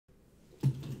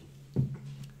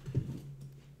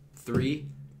Three,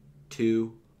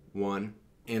 two, one,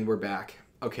 and we're back.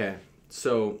 Okay,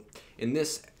 so in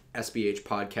this SBH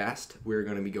podcast, we're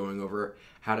going to be going over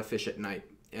how to fish at night.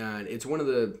 And it's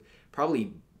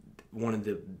probably one of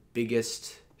the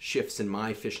biggest shifts in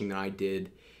my fishing that I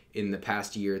did in the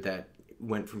past year, that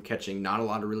went from catching not a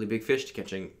lot of really big fish to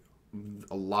catching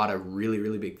a lot of really,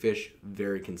 really big fish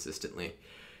very consistently.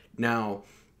 Now,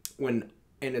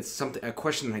 it's a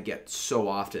question that I get so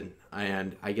often,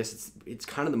 and I guess it's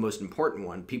kind of the most important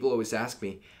one. People always ask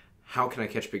me, how can I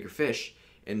catch bigger fish?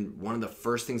 And one of the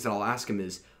first things that I'll ask them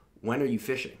is, when are you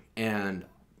fishing? And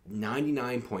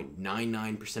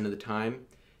 99.99% of the time,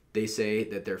 they say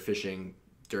that they're fishing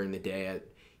during the day.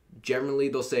 Generally,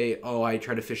 they'll say, oh, I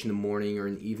try to fish in the morning or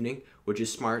in the evening, which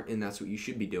is smart, and that's what you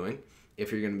should be doing.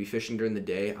 If you're going to be fishing during the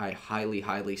day, I highly,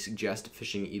 highly suggest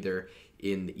fishing either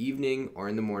in the evening or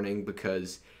in the morning,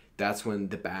 because that's when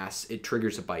the bass, it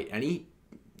triggers a bite. Any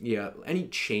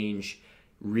change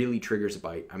really triggers a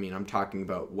bite. I mean, I'm talking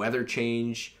about weather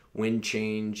change, wind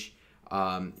change.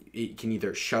 It can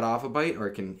either shut off a bite, or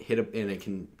it can and it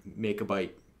can make a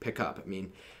bite pick up. I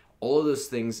mean, all of those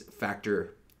things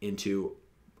factor into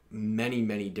many,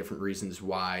 many different reasons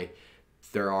why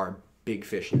there are big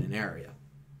fish in an area.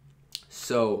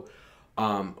 So,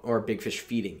 or big fish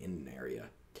feeding in an area.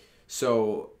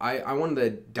 So I wanted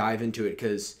to dive into it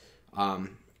because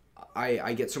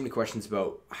I get so many questions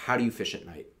about, how do you fish at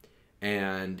night?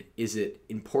 And is it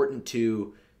important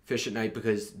to fish at night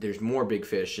because there's more big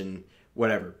fish and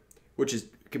whatever, which is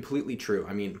completely true.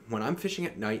 I mean, when I'm fishing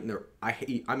at night,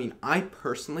 I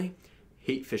personally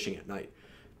hate fishing at night.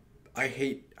 I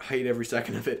hate every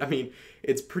second of it. I mean,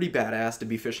 it's pretty badass to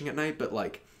be fishing at night, but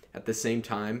like at the same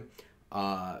time,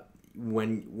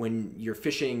 when you're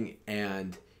fishing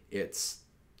and it's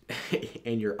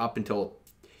and you're up until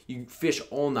you fish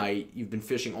all night, you've been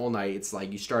fishing all night. It's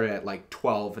like you started at like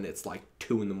 12 and it's like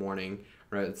 2 in the morning,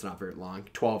 right? It's not very long.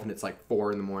 12 and it's like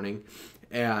 4 in the morning,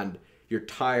 and you're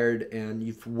tired and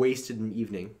you've wasted an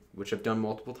evening, which I've done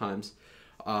multiple times,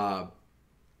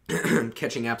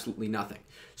 catching absolutely nothing.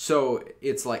 So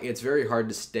it's very hard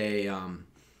to stay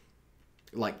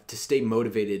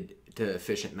motivated to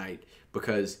fish at night,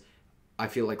 because I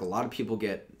feel like a lot of people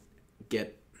get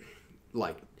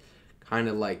like kind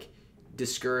of like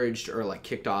discouraged or like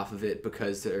kicked off of it,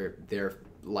 because they're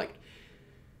like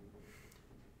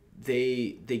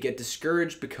they get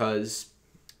discouraged because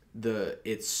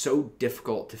it's so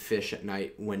difficult to fish at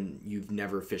night when you've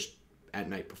never fished at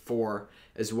night before,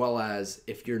 as well as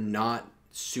if you're not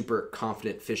super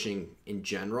confident fishing in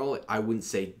general. I wouldn't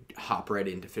say hop right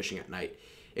into fishing at night.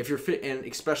 If you're and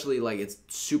especially like it's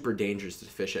super dangerous to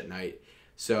fish at night.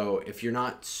 So if you're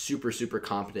not super, super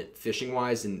confident fishing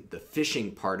wise, and the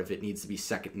fishing part of it needs to be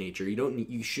second nature.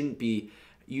 You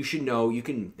should know,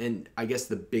 and I guess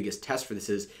the biggest test for this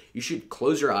is, you should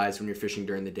close your eyes when you're fishing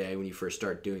during the day when you first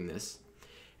start doing this.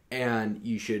 And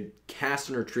you should cast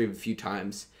and retrieve a few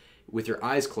times with your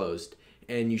eyes closed,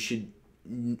 and you should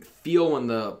feel when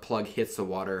the plug hits the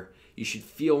water. You should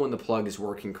feel when the plug is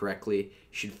working correctly.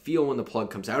 You should feel when the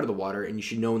plug comes out of the water, and you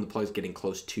should know when the plug is getting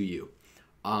close to you.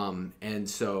 And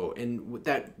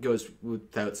that goes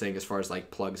without saying as far as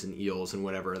like plugs and eels and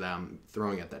whatever that I'm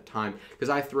throwing at that time, because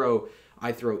I throw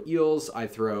eels, I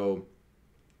throw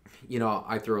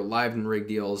live and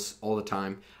rigged eels all the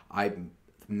time. I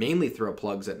mainly throw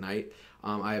plugs at night.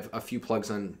 I have a few plugs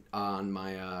on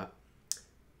my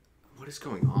what is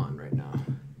going on right now?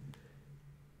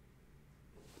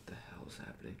 What the hell is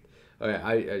happening? Oh yeah,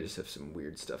 I just have some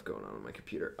weird stuff going on my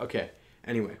computer. Okay,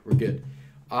 anyway, we're good.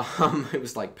 It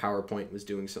was like PowerPoint was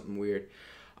doing something weird.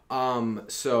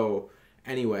 So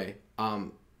anyway,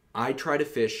 I try to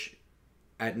fish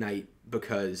at night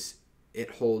because it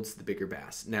holds the bigger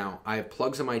bass. Now, I have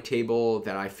plugs on my table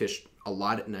that I fish a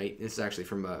lot at night. This is actually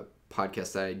from a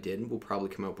podcast that I did. Will probably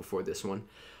come out before this one.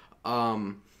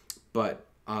 But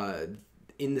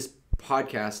in this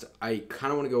podcast, I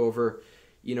kind of want to go over,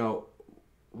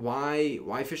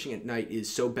 why fishing at night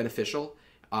is so beneficial.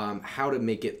 How to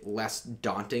make it less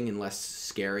daunting and less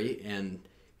scary, and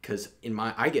because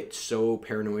I get so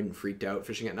paranoid and freaked out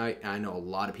fishing at night, and I know a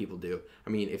lot of people do. I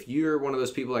mean, if you're one of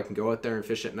those people that can go out there and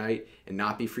fish at night and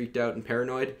not be freaked out and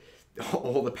paranoid,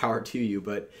 all the power to you.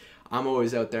 But I'm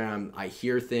always out there, and I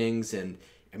hear things, and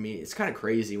I mean, it's kind of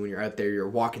crazy when you're out there, you're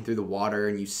walking through the water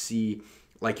and you see,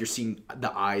 like, you're seeing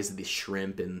the eyes of the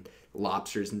shrimp and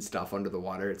lobsters and stuff under the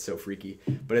water. It's so freaky,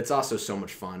 but it's also so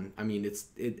much fun. I mean,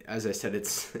 as I said,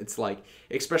 it's like,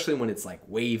 especially when it's like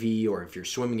wavy, or if you're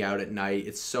swimming out at night,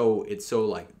 it's so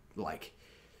like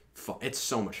fun. It's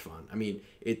so much fun. I mean,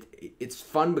 it's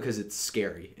fun because it's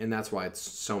scary, and that's why it's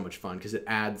so much fun, because it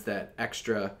adds that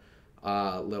extra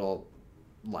little,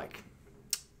 like,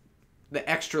 the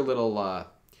extra little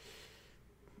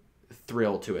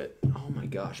thrill to it. Oh my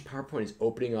gosh, PowerPoint is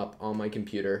opening up on my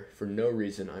computer for no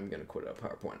reason. I'm gonna quit out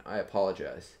PowerPoint. I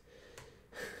apologize.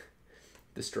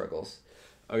 The struggles.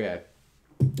 Okay,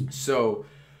 so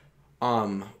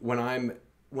when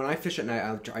I fish at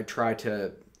night, I try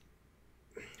to.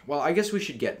 Well, I guess we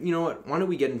should get. You know what? Why don't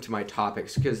we get into my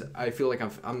topics? Because I feel like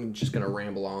I'm just gonna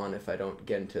ramble on if I don't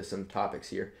get into some topics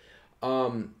here.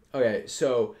 Okay,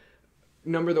 so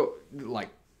number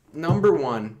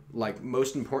one, like,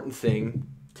 most important thing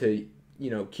to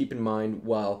keep in mind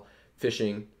while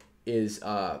fishing is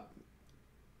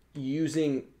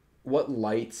using what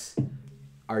lights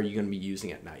are you going to be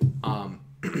using at night.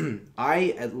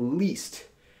 I at least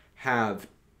have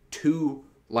 2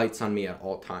 lights on me at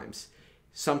all times.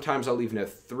 Sometimes I'll even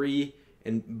have 3,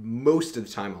 and most of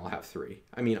the time I'll have 3.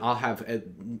 I mean, I'll have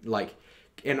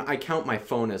and I count my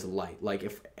phone as a light. Like,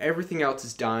 if everything else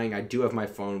is dying, I do have my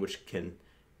phone, which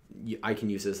I can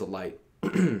use as a light.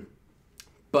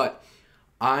 But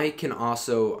I can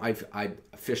also, I've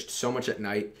fished so much at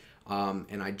night,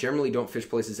 and I generally don't fish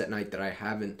places at night that I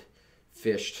haven't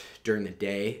fished during the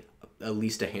day at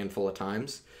least a handful of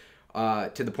times,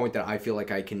 to the point that I feel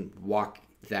like I can walk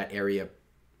that area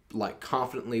like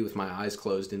confidently with my eyes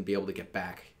closed and be able to get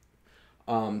back.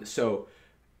 So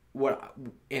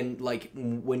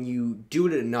when you do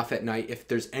it enough at night, if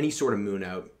there's any sort of moon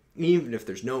out, even if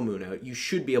there's no moon out, you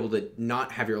should be able to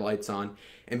not have your lights on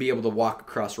and be able to walk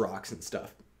across rocks and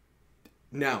stuff.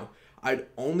 Now, I'd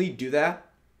only do that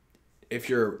if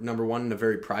you're, number one, in a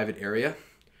very private area.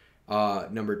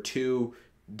 Number two,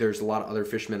 there's a lot of other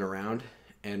fishermen around,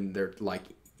 and they're like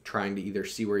trying to either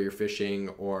see where you're fishing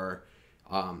or,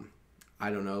 I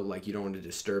don't know, like you don't want to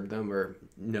disturb them or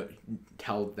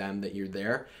tell them that you're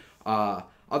there.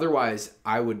 Otherwise,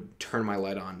 I would turn my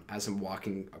light on as I'm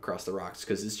walking across the rocks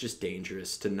because it's just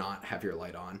dangerous to not have your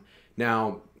light on.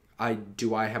 Now, I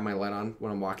have my light on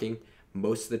when I'm walking?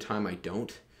 Most of the time I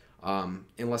don't,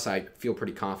 unless I feel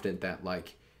pretty confident that,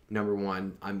 like, number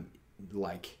one, I'm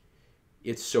like,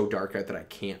 it's so dark out that I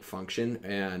can't function,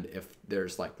 and if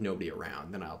there's like nobody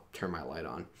around, then I'll turn my light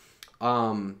on.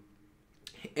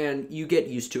 And you get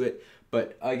used to it,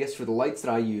 but I guess for the lights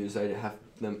that I use,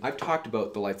 I've talked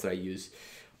about the lights that I use.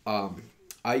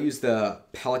 I use the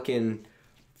Pelican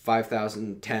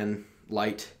 5010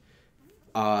 light.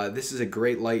 This is a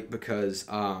great light because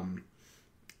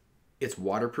it's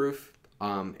waterproof,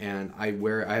 and I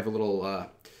have a little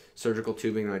surgical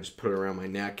tubing, and I just put it around my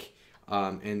neck.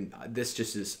 And this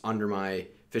just is under my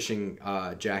fishing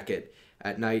jacket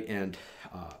at night, and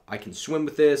I can swim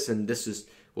with this, and this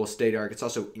will stay dark. It's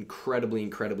also incredibly,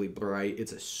 incredibly bright.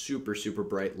 It's a super, super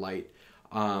bright light,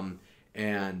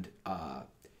 and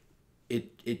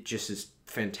it just is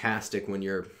fantastic when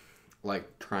you're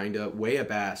like trying to weigh a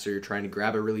bass, or you're trying to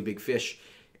grab a really big fish,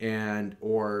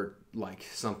 or like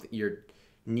something you're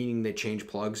needing to change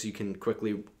plugs. You can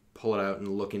quickly pull it out and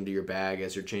look into your bag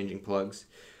as you're changing plugs.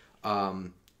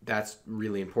 That's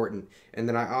really important. And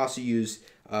then I also use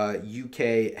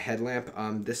UK headlamp.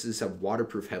 This is a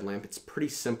waterproof headlamp. It's pretty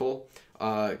simple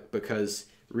because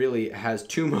really it has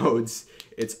 2 modes.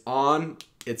 It's on,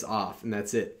 it's off, and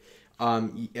that's it.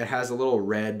 It has a little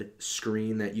red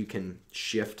screen that you can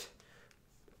shift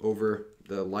over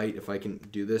the light, if I can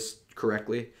do this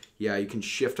correctly. Yeah, you can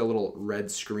shift a little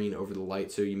red screen over the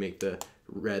light so you make the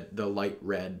light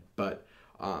red, but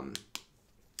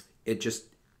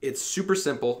it's super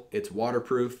simple. It's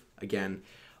waterproof, again,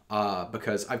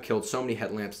 because I've killed so many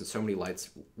headlamps and so many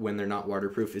lights when they're not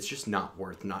waterproof. It's just not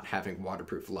worth not having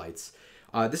waterproof lights.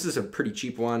 This is a pretty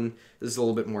cheap one. This is a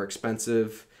little bit more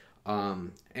expensive,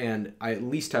 and I at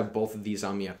least have both of these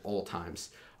on me at all times,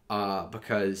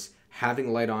 because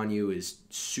having light on you is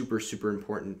super, super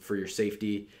important for your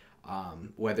safety,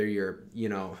 whether you're,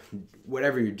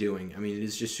 whatever you're doing. I mean, it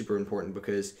is just super important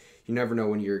because you never know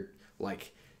when you're,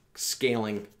 like,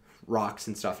 scaling rocks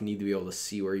and stuff. You need to be able to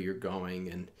see where you're going,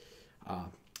 and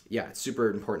yeah, it's super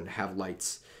important to have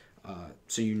lights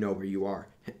so you know where you are,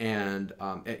 and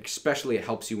especially it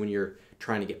helps you when you're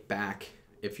trying to get back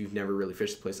if you've never really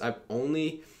fished the place.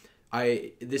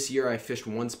 This year I fished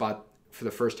one spot for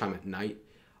the first time at night,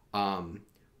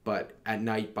 but at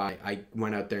night I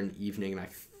went out there in the evening and I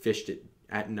fished it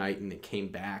at night, and it came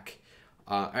back.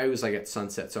 I was like at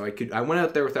sunset, so I went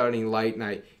out there without any light, and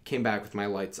I came back with my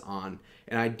lights on,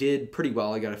 and I did pretty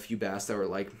well. I got a few bass that were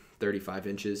like 35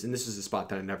 inches, and this is a spot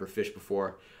that I never fished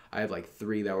before. I had like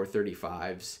 3 that were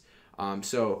 35s.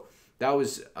 So that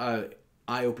was a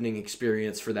eye-opening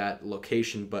experience for that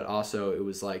location, but also it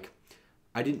was like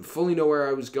I didn't fully know where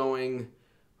I was going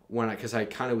because I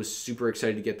kind of was super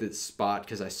excited to get this spot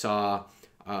because I saw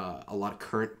a lot of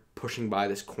current pushing by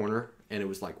this corner, and it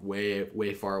was like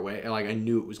way far away. And like I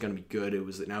knew it was gonna be good. It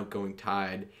was an outgoing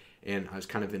tide, and I was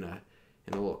kind of in a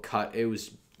little cut. It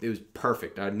was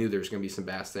perfect. I knew there was gonna be some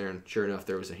bass there, and sure enough,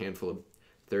 there was a handful of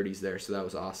 30s there. So that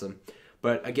was awesome.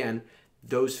 But again,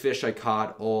 those fish I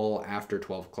caught all after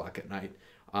 12 o'clock at night.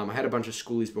 I had a bunch of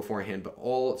schoolies beforehand, but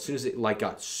as soon as it like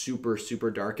got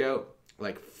super dark out,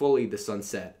 like fully the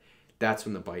sunset, that's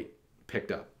when the bite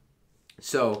picked up.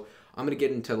 So I'm gonna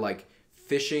get into like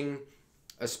fishing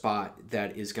a spot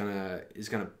that is gonna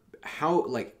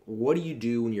what do you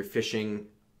do when you're fishing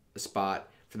a spot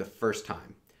for the first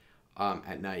time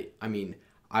at night? I mean,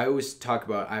 I have to talk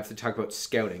about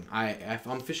scouting. If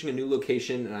I'm fishing a new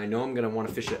location and I know I'm gonna want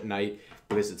to fish at night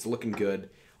because it's looking good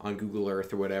on Google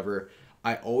Earth or whatever,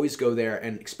 I always go there,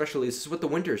 and especially this is what the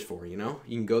winter's for, you know?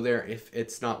 You can go there if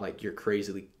it's not like you're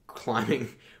crazily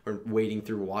climbing or wading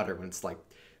through water when it's like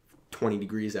 20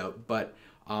 degrees out. But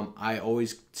I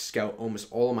always scout almost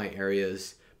all of my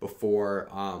areas before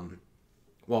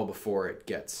it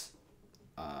gets,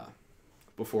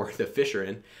 before the fish are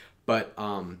in. But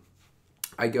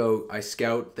I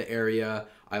scout the area,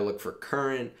 I look for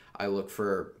current, I look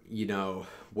for,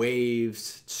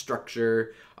 waves,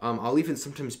 structure. I'll even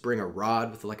sometimes bring a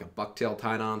rod with like a bucktail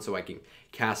tied on so I can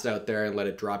cast out there and let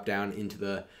it drop down into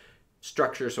the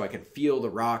structure so I can feel the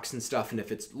rocks and stuff. And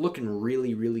if it's looking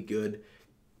really good,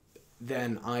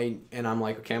 then I'm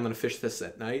like, okay, I'm gonna fish this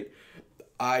at night.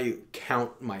 I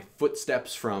count my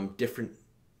footsteps from different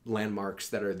landmarks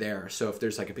that are there. So if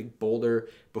there's like a big boulder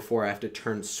before I have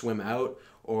to swim out,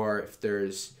 or if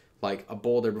there's like a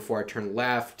boulder before I turn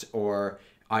left, or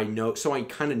I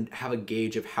kind of have a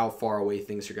gauge of how far away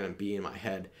things are going to be in my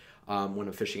head when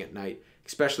I'm fishing at night.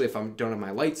 Especially if I don't have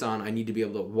my lights on, I need to be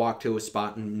able to walk to a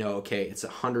spot and know, okay, it's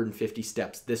 150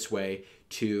 steps this way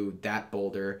to that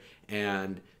boulder,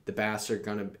 and the bass are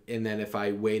going to, and then if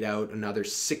I wade out another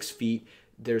 6 feet,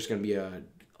 there's going to be a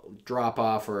drop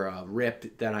off or a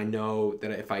rip that I know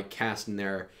that if I cast in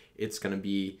there, it's going to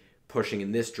be pushing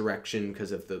in this direction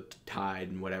because of the tide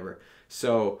and whatever.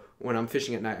 So when I'm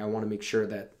fishing at night, I want to make sure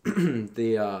that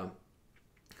the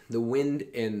wind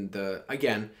and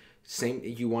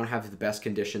you want to have the best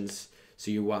conditions.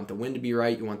 So you want the wind to be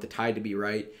right, you want the tide to be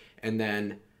right, and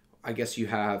then I guess you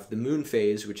have the moon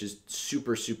phase, which is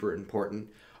super important.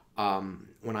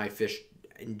 When I fish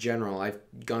in general, I've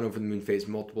gone over the moon phase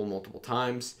multiple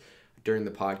times during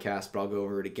the podcast, but I'll go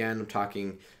over it again. I'm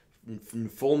talking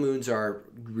full moons are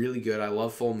really good. I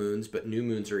love full moons, but new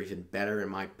moons are even better in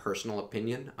my personal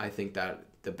opinion. I think that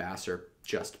the bass are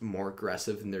just more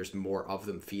aggressive and there's more of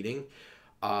them feeding.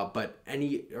 But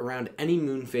around any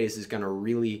moon phase is going to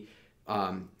really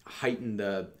heighten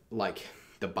the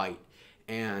bite.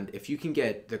 And if you can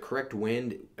get the correct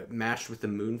wind matched with the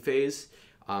moon phase,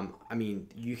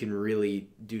 you can really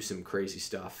do some crazy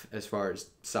stuff as far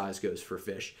as size goes for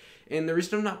fish. And the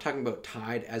reason I'm not talking about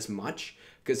tide as much,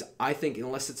 because I think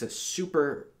unless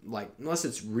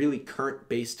it's really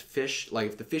current-based fish, like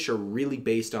if the fish are really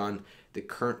based on the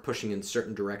current pushing in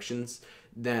certain directions,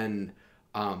 then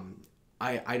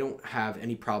I don't have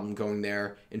any problem going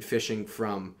there and fishing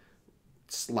from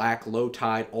slack, low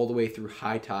tide, all the way through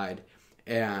high tide,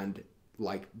 and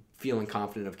like feeling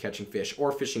confident of catching fish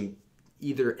or fishing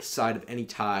either side of any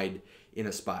tide in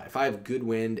a spot. If I have good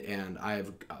wind and I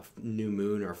have a new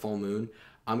moon or a full moon,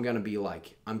 I'm going to be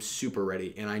like, I'm super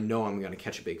ready and I know I'm going to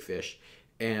catch a big fish.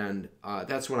 And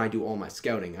that's when I do all my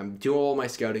scouting. I'm doing all my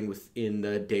scouting within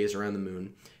the days around the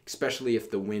moon, especially if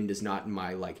the wind is not in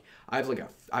my, I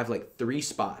have 3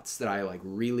 spots that I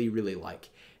really like.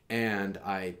 And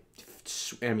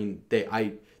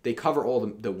they cover all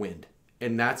the wind.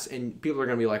 And people are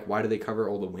going to be like, why do they cover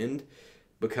all the wind?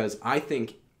 Because I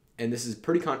think, and this is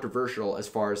pretty controversial as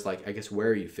far as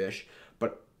where you fish,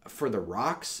 but for the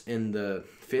rocks and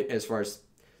as far as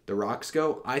the rocks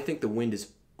go, I think the wind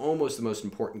is almost the most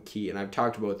important key. And I've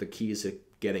talked about the keys to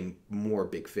getting more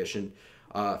big fish and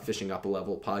fishing up a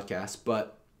level podcast.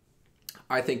 But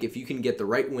I think if you can get the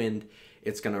right wind,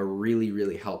 it's going to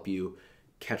really help you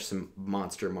catch some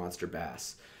monster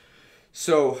bass.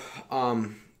 So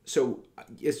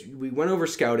yes, we went over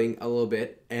scouting a little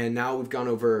bit, and now we've gone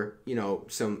over,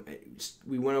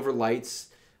 we went over lights.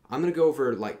 I'm going to go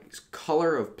over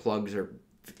color of plugs.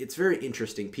 It's very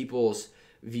interesting, people's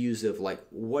views of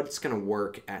what's going to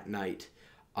work at night.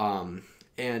 And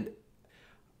a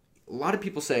lot of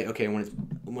people say, okay,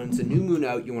 when it's a new moon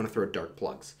out, you want to throw dark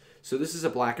plugs. So this is a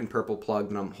black and purple plug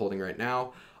that I'm holding right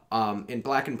now. And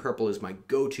black and purple is my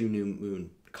go-to new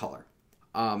moon color.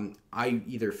 I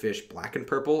either fish black and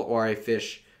purple or I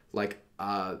fish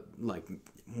like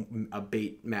a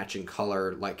bait matching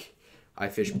color, like I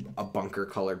fish a bunker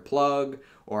colored plug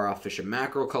or I'll fish a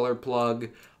mackerel colored plug.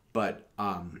 But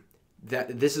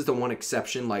that this is the one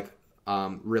exception, like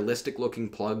realistic looking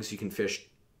plugs you can fish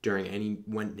during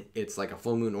when it's like a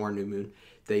full moon or a new moon.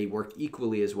 They work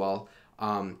equally as well.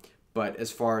 But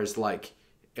as far as like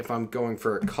if I'm going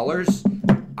for colors,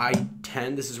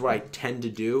 this is what I tend to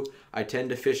do. I tend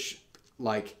to fish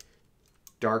like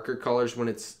darker colors when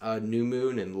it's a new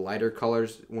moon and lighter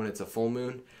colors when it's a full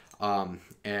moon.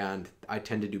 And I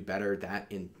tend to do better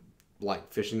in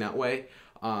like fishing that way.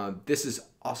 This is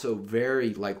also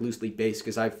very like loosely based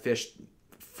because I've fished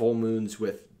full moons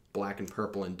with black and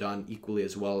purple and done equally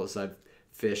as well as I've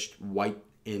fished white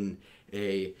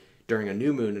during a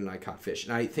new moon and I caught fish.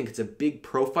 And I think it's a big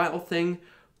profile thing,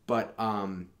 but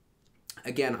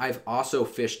again, I've also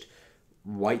fished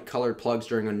white colored plugs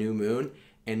during a new moon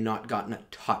and not gotten a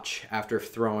touch after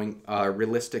throwing a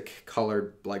realistic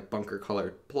colored, like bunker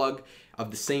colored plug of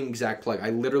the same exact plug. I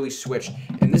literally switched,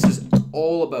 and this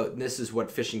is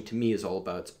what fishing to me is all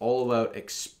about. It's all about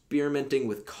experimenting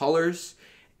with colors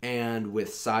and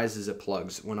with sizes of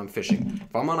plugs when I'm fishing.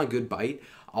 If I'm on a good bite,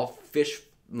 I'll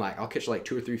catch like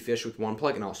 2 or 3 fish with one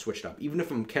plug and I'll switch it up. Even if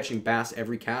I'm catching bass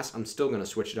every cast, I'm still going to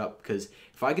switch it up because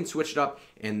if I can switch it up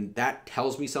and that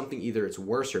tells me something, either it's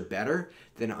worse or better,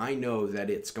 then I know that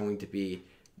it's going to be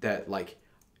that like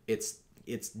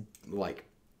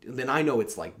then I know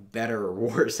it's like better or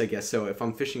worse, I guess. So if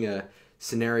I'm fishing a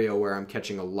scenario where I'm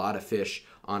catching a lot of fish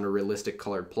on a realistic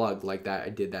colored plug like that I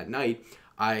did that night,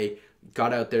 I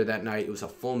got out there that night. It was a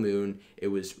full moon. It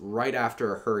was right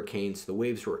after a hurricane, so the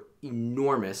waves were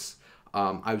enormous.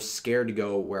 I was scared to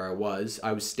go where I was.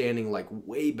 I was standing like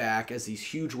way back as these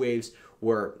huge waves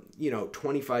were,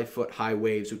 25-foot high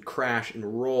waves would crash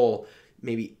and roll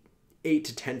maybe 8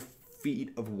 to 10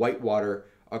 feet of white water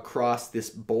across this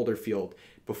boulder field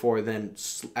before then,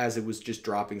 as it was just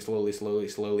dropping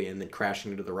slowly, and then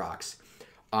crashing into the rocks.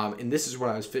 And this is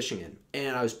what I was fishing in.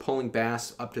 And I was pulling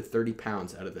bass up to 30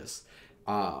 pounds out of this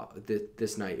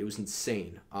this night. It was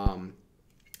insane.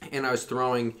 And I was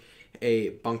throwing a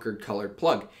bunkered colored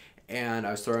plug. And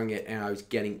I was throwing it, and I was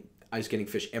getting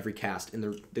fish every cast.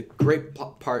 And the great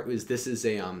part was this is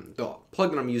the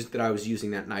plug that I was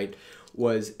using that night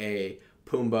was a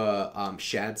Pumbaa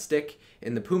shad stick.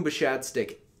 And the Pumbaa shad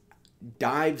stick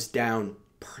dives down,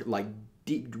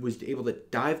 was able to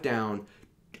dive down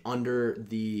under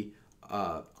the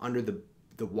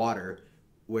water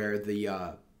where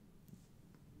the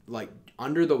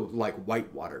under the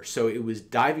white water. So it was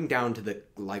diving down to the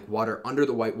water under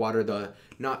the white water, the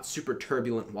not super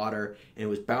turbulent water, and it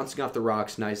was bouncing off the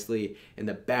rocks nicely, and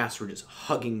the bass were just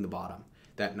hugging the bottom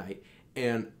that night.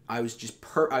 And I was just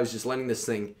letting this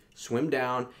thing swim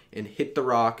down and hit the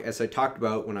rock, as I talked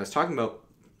about when I was talking about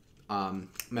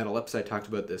Metal Lips. I talked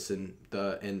about this in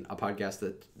a podcast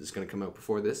that is going to come out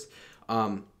before this.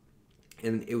 And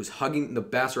it was the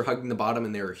bass were hugging the bottom,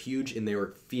 and they were huge, and they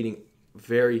were feeding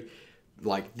very,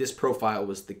 this profile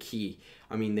was the key.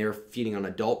 I mean, they were feeding on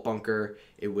adult bunker.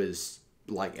 It was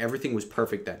everything was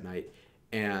perfect that night,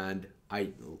 and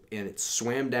it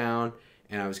swam down,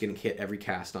 and I was getting hit every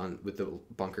cast with the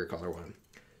bunker color one.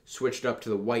 Switched up to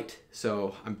the white,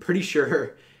 so I'm pretty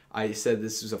sure I said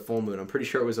this was a full moon. I'm pretty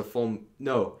sure it was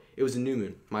no, it was a new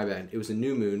moon. My bad. It was a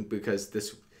new moon because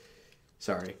this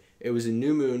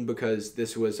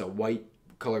was a white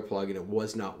color plug and it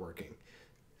was not working.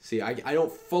 See, I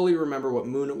don't fully remember what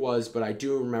moon it was, but I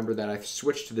do remember that I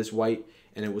switched to this white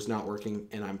and it was not working,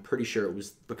 and I'm pretty sure it was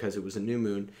because it was a new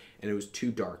moon and it was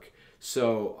too dark.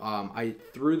 So I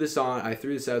threw this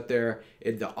out there.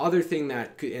 The other thing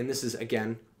and this is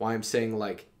again why I'm saying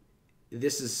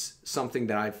this is something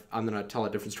that I'm going to tell a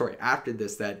different story after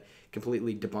this that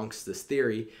completely debunks this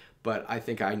theory, but I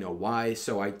think I know why.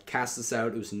 So I cast this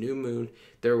out. It was a new moon.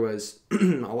 There was a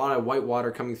lot of white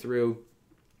water coming through.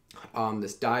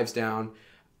 This dives down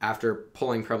after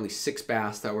pulling probably 6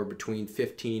 bass that were between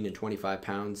 15 and 25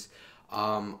 pounds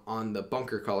on the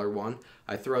bunker color one.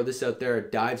 I throw this out there.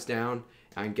 It dives down.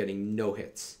 I'm getting no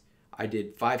hits. I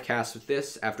did 5 casts with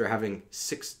this after having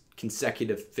 6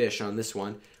 consecutive fish on this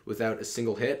one without a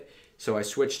single hit. So I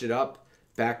switched it up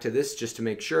back to this just to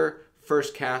make sure.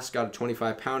 First cast got a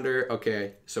 25 pounder.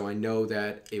 Okay, so I know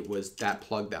that it was that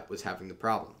plug that was having the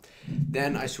problem.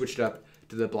 Then I switched up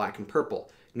to the black and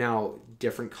purple. Now,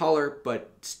 different color,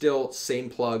 but still same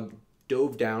plug,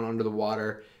 dove down under the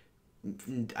water.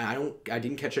 I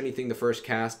didn't catch anything the first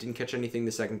cast, didn't catch anything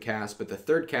the second cast, but the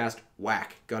third cast,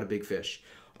 whack, got a big fish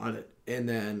on it. And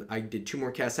then I did 2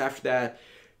 more casts after that,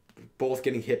 both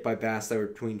getting hit by bass that were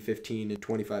between 15 and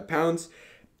 25 pounds.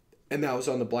 and that was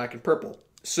on the black and purple.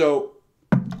 So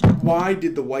why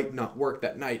did the white not work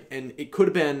that night? And it could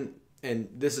have been, and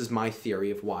this is my theory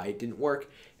of why it didn't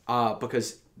work,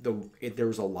 because there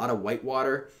was a lot of white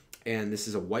water, and this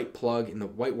is a white plug, and the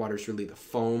white water is really the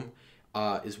foam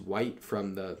is white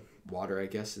from the water, I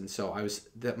guess. And so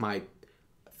my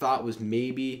thought was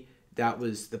maybe that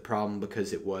was the problem,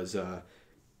 because it was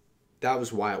that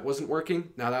was why it wasn't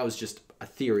working. Now that was just a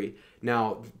theory.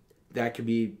 Now that could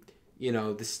be,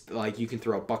 this, like, you can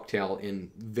throw a bucktail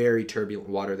in very turbulent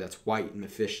water that's white and the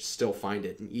fish still find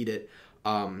it and eat it.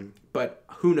 But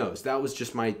who knows? That was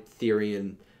just my theory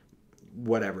and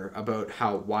whatever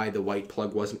about why the white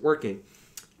plug wasn't working.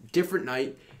 Different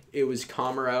night, it was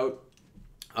calmer out.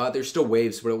 There's still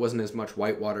waves, but it wasn't as much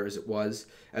white water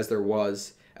as there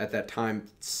was at that time.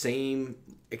 Same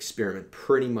experiment,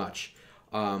 pretty much.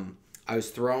 I was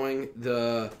throwing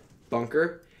the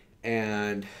bunker,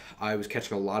 and I was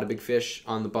catching a lot of big fish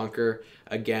on the bunker.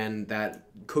 Again, that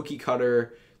cookie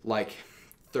cutter, like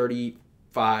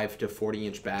 35 to 40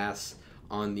 inch bass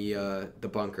on the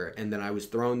bunker. And then I was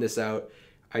throwing this out.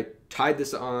 I tied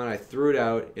this on, I threw it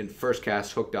out, and first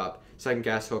cast hooked up. Second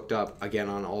cast hooked up, again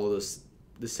on all of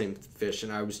the same fish,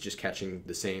 and I was just catching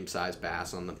the same size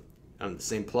bass on the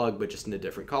same plug, but just in a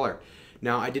different color.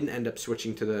 Now, I didn't end up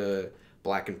switching to the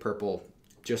black and purple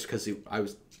just because I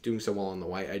was doing so well on the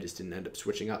white. I just didn't end up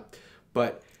switching up.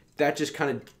 But that just kind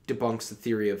of debunks the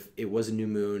theory of it was a new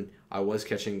moon. I was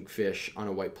catching fish on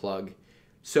a white plug.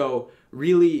 So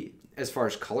really, as far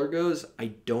as color goes,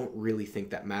 I don't really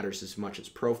think that matters as much as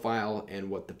profile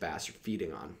and what the bass are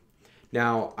feeding on.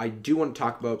 Now, I do want to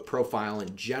talk about profile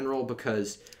in general,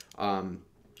 because I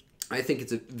think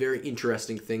it's a very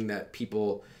interesting thing that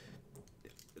a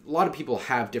lot of people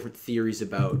have different theories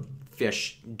about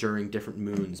fish during different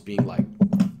moons being like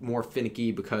more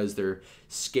finicky because they're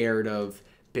scared of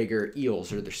bigger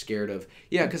eels, or they're scared of,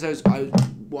 because I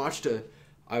watched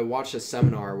a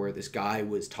seminar where this guy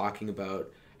was talking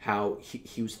about how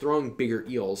he was throwing bigger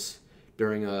eels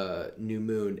during a new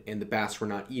moon, and the bass were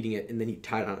not eating it, and then he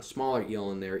tied on a smaller eel,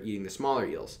 and they're eating the smaller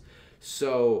eels.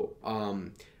 So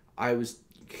I was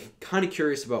kind of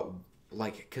curious about,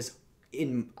 like, because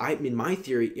in my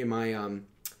theory, in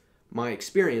my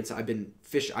experience, I've been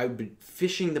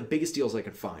fishing the biggest eels I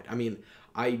can find. I mean,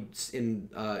 in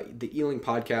the eeling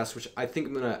podcast, which I think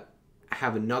I'm gonna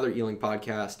have another eeling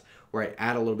podcast where I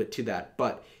add a little bit to that.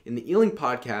 But in the eeling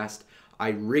podcast, I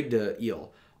rigged a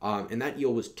eel, and that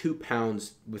eel was 2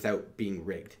 pounds without being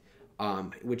rigged,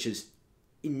 which is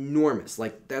enormous.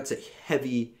 Like, that's a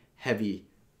heavy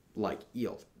like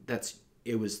eel.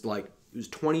 It was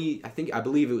 20. I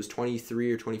believe it was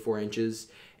 23 or 24 inches,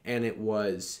 and it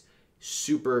was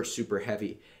super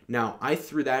heavy. Now, I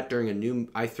threw that during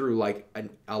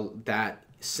that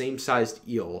same sized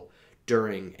eel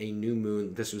during a new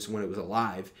moon. This was when it was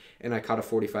alive, and I caught a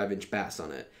 45-inch bass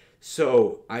on it.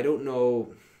 So I don't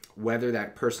know whether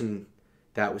that person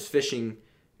that was fishing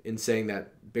and saying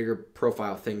that bigger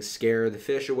profile things scare the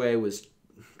fish away was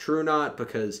true or not,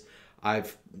 because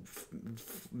I've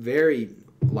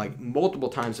multiple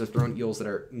times I've thrown eels that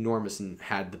are enormous and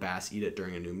had the bass eat it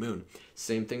during a new moon.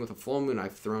 Same thing with a full moon.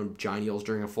 I've thrown giant eels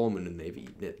during a full moon, and they've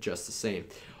eaten it just the same.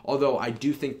 Although I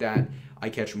do think that I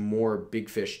catch more big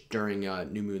fish during a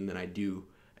new moon than I do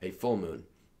a full moon.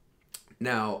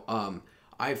 Now,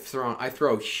 I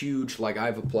throw huge, like, I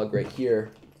have a plug right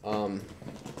here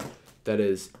that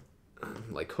is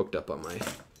like hooked up on my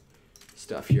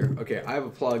stuff here. Okay, I have a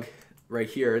plug right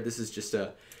here. This is just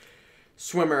a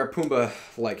swimmer, a Pumbaa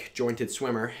like jointed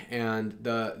swimmer, and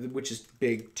which is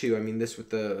big too. I mean, this with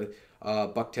the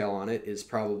bucktail on it is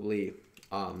probably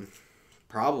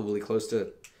close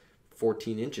to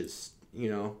 14 inches,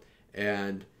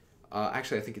 and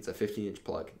actually I think it's a 15-inch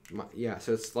plug.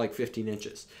 So it's like 15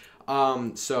 inches.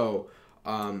 And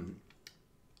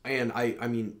I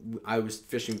mean, I was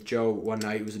fishing with Joe one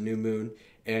night. It was a new moon,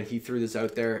 and he threw this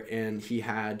out there, and he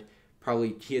had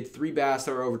 3 bass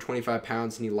that were over 25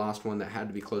 pounds, and he lost one that had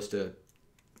to be close to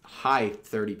high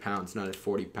 30 pounds, not a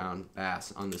 40-pound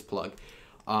bass on this plug.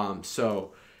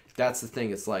 So that's the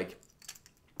thing. It's like,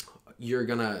 you're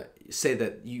gonna say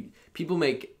that people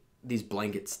make these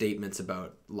blanket statements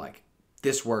about, like,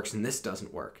 this works and this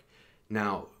doesn't work.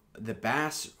 Now, the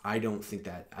bass, I don't think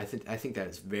that. I think that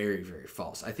is very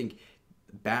false. I think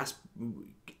bass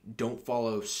don't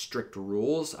follow strict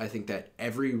rules. I think that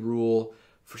every rule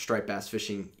for striped bass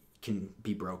fishing can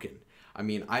be broken. I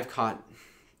mean, I've caught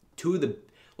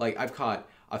I've caught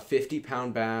a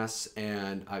 50-pound bass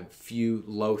and a few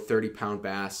low 30-pound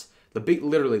bass.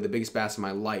 Literally the biggest bass in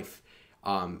my life,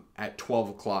 at 12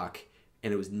 o'clock,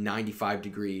 and it was 95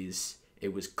 degrees.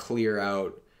 It was clear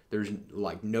out. There's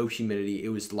like no humidity. It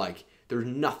was like there's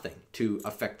nothing to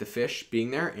affect the fish being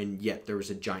there, and yet there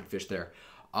was a giant fish there.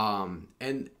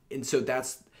 And so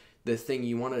that's the thing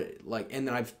you want to like. And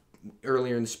then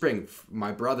earlier in the spring,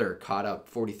 my brother caught up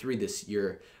 43 this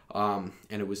year, and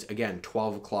it was again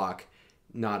 12 o'clock,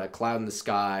 not a cloud in the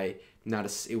sky,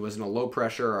 it wasn't a low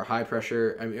pressure or high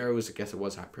pressure. I mean, I guess it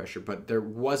was high pressure, but there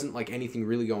wasn't like anything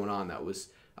really going on that was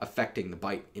affecting the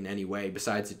bite in any way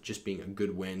besides it just being a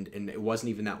good wind, and it wasn't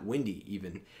even that windy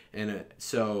even. And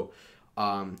so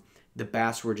the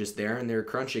bass were just there and they were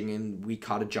crunching, and we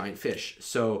caught a giant fish.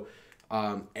 So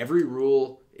every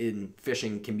rule in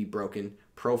fishing can be broken.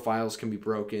 Profiles can be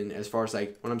broken. As far as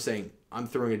like when I'm saying I'm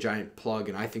throwing a giant plug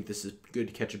and I think this is good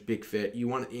to catch a big fish,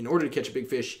 in order to catch a big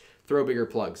fish, throw bigger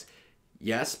plugs.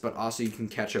 Yes, but also you can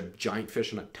catch a giant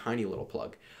fish on a tiny little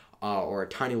plug, or a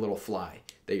tiny little fly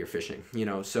that you're fishing.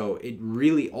 So it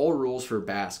really, all rules for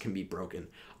bass can be broken.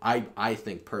 I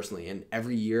think personally, and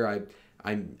every year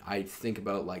I think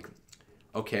about like,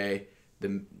 okay,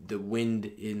 the wind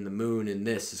in the moon and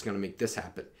this is gonna make this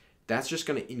happen. That's just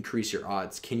going to increase your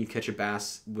odds. Can you catch a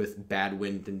bass with bad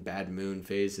wind and bad moon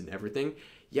phase and everything?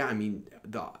 Yeah, I mean,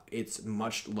 it's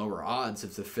much lower odds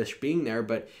of the fish being there,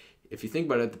 but if you think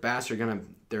about it, the bass are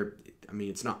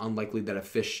it's not unlikely that a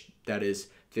fish that is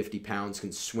 50 pounds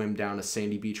can swim down a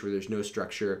sandy beach where there's no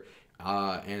structure,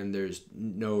 and there's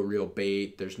no real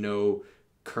bait, there's no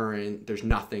current, there's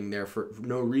nothing there,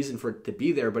 no reason for it to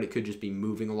be there, but it could just be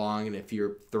moving along, and if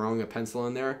you're throwing a pencil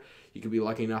in there, you could be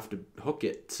lucky enough to hook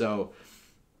it. So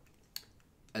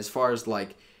as far as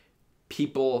like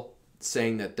people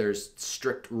saying that there's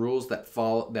strict rules that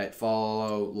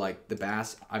follow like the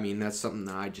bass, I mean, that's something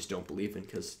that I just don't believe in,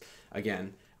 because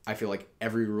again, I feel like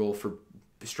every rule for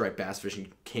striped bass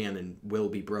fishing can and will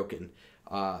be broken,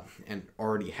 and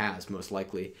already has most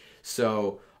likely.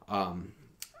 So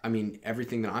I mean,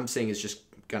 everything that I'm saying is just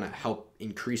gonna help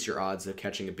increase your odds of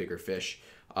catching a bigger fish.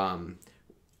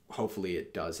 Hopefully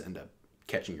it does end up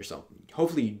catching yourself.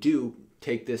 Hopefully you do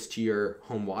take this to your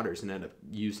home waters and end up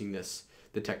using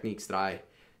the techniques that I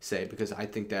say, because I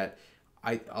think that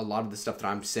a lot of the stuff that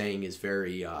I'm saying is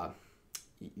very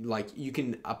like you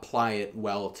can apply it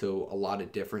well to a lot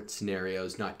of different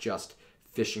scenarios, not just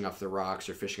fishing off the rocks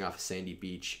or fishing off a sandy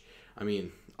beach. I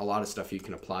mean, a lot of stuff you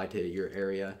can apply to your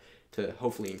area to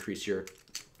hopefully increase your,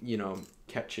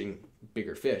 catching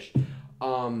bigger fish.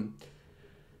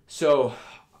 So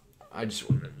I just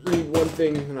want to read one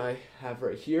thing that I have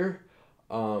right here,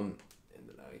 and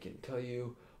then I can tell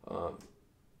you.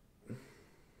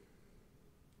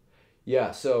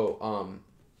 So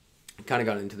I kind of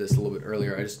got into this a little bit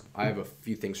earlier. I have a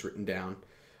few things written down.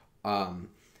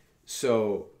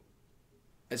 So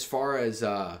as far as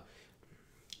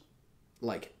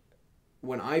like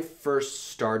when I first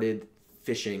started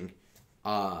fishing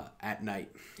at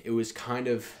night, it was kind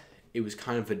of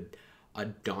a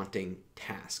daunting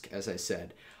task, as I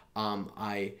said.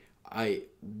 I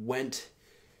went.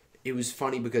 It was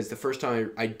funny because the first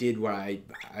time I did what I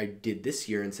did this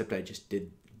year, except I just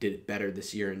did it better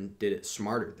this year and did it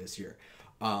smarter this year.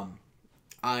 The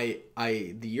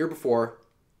year before,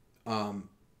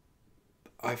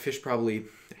 I fished probably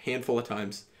a handful of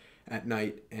times at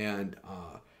night, and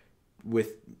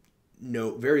with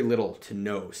very little to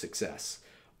no success,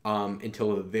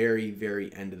 until the very,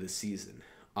 very end of the season.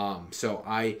 So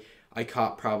I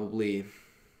caught probably,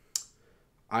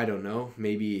 I don't know,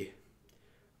 maybe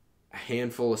a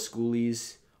handful of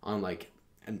schoolies on like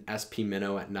an SP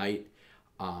minnow at night,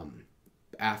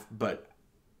 but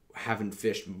haven't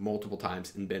fished multiple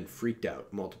times and been freaked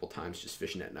out multiple times just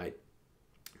fishing at night.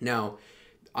 Now,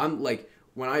 I'm like,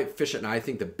 when I fish at night, I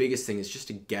think the biggest thing is just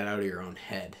to get out of your own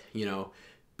head,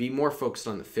 be more focused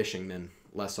on the fishing than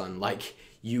less on like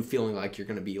you feeling like you're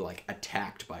going to be like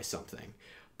attacked by something,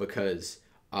 because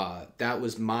that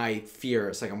was my fear.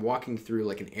 It's like I'm walking through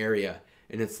like an area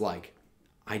and it's like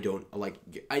I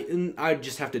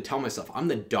just have to tell myself I'm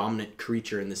the dominant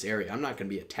creature in this area. I'm not going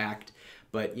to be attacked,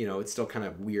 but it's still kind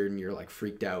of weird and you're like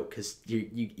freaked out because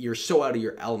you're so out of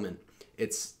your element.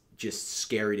 It's just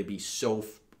scary to be so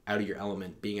out of your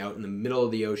element, being out in the middle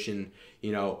of the ocean,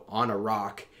 on a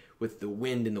rock with the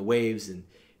wind and the waves, and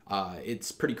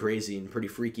it's pretty crazy and pretty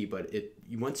freaky, but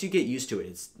once you get used to it,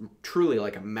 it's truly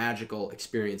like a magical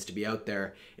experience to be out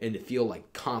there and to feel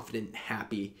like confident and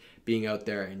happy being out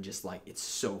there, and just like it's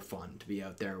so fun to be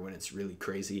out there when it's really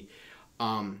crazy.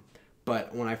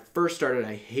 But when I first started,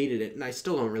 I hated it, and I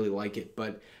still don't really like it,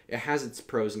 but it has its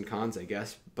pros and cons, I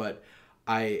guess. But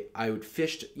I would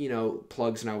fish,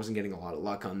 plugs, and I wasn't getting a lot of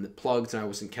luck on the plugs, and I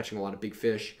wasn't catching a lot of big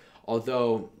fish.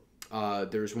 Although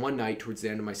there was one night towards the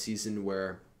end of my season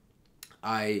where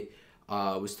I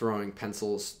was throwing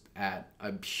pencils at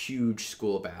a huge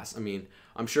school of bass. I mean,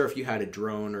 I'm sure if you had a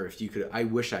drone, or if you could, I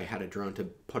wish I had a drone to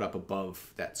put up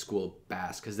above that school of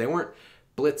bass, because they weren't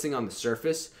blitzing on the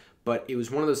surface, but it was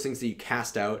one of those things that you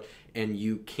cast out and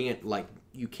you can't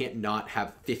not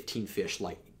have 15 fish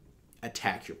like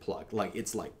attack your plug. Like,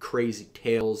 it's like crazy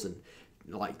tails, and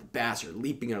like the bass are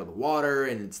leaping out of the water,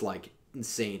 and it's like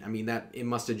insane. I mean, that it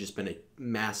must have just been a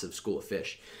massive school of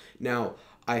fish. Now,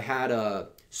 I had a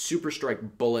Super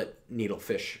Strike bullet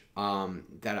needlefish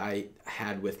that I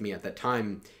had with me at that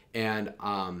time, and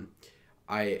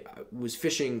I was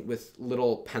fishing with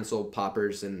little pencil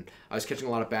poppers, and I was catching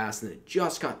a lot of bass, and it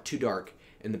just got too dark,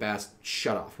 and the bass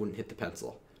shut off, wouldn't hit the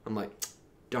pencil. I'm like,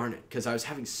 darn it, because I was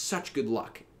having such good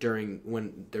luck during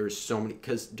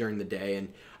the day,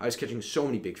 and I was catching so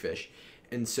many big fish.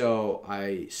 And so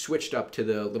I switched up to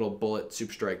the little bullet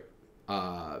Super Strike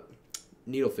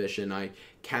needlefish, and I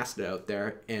cast it out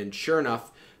there, and sure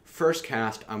enough, first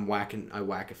cast I whack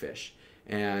a fish,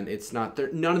 and it's not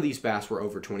there. None of these bass were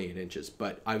over 28 inches,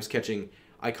 but I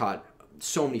caught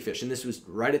so many fish, and this was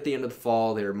right at the end of the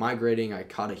fall. They were migrating. I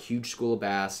caught a huge school of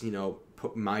bass,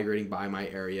 migrating by my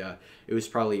area. It was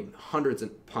probably hundreds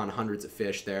upon hundreds of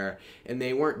fish there, and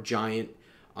they weren't giant,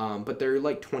 but they're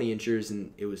like 20 inches,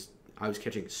 and I was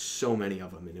catching so many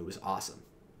of them, and it was awesome.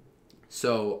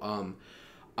 So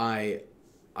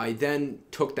I then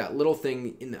took that little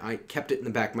thing, I kept it in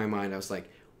the back of my mind. I was like,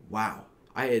 wow,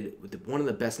 I had one of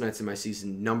the best nights of my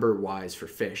season number-wise for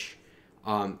fish,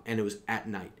 and it was at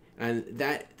night. And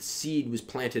that seed was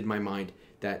planted in my mind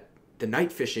that the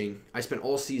night fishing, I spent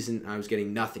all season and I was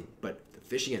getting nothing, but the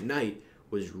fishing at night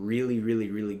was really, really,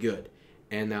 really good.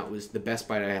 And that was the best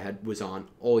bite I was on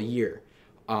all year.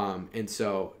 And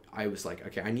so I was like,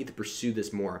 okay, I need to pursue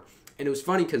this more. And it was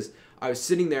funny because I was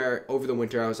sitting there over the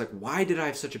winter. I was like, why did I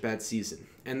have such a bad season?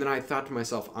 And then I thought to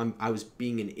myself, I was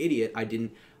being an idiot. I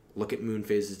didn't look at moon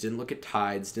phases, didn't look at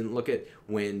tides, didn't look at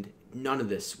wind. None of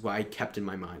this I kept in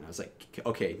my mind. I was like,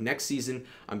 okay, next season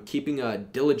I'm keeping a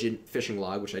diligent fishing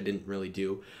log, which I didn't really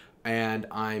do, and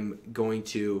I'm going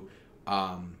to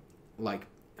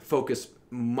focus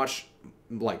much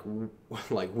way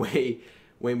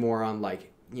more on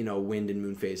wind and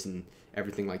moon phase and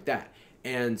everything like that.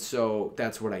 And so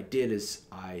that's what I did, is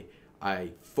I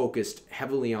focused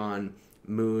heavily on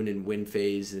moon and wind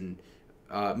phase, and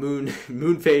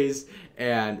moon phase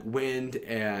and wind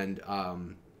and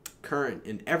current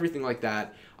and everything like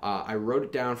that. I wrote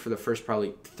it down for the first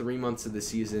probably 3 months of the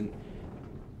season.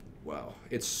 Wow,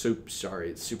 it's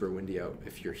super windy out.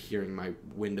 If you're hearing my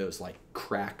windows like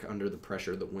crack under the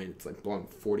pressure of the wind, it's like blowing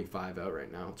 45 out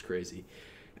right now. It's crazy.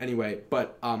 Anyway,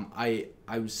 but I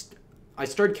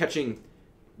started catching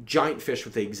giant fish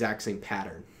with the exact same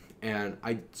pattern, and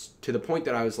to the point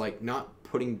that I was like not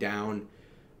putting down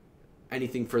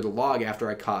anything for the log after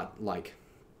I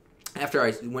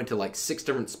went to like 6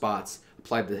 different spots,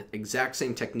 applied the exact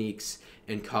same techniques,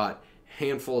 and caught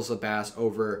handfuls of bass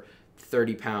over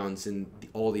 30 pounds in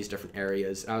all these different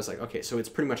areas. I was like, okay, so it's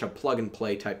pretty much a plug and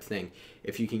play type thing.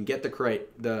 If you can get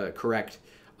the correct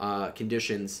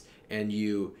conditions, and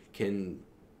you can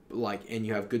and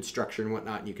you have good structure and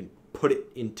whatnot, and you can put it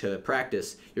into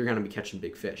practice, you're going to be catching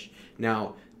big fish.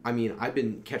 Now, I mean, I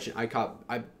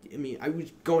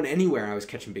was going anywhere, I was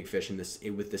catching big fish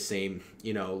with the same,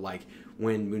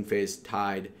 wind, moon phase,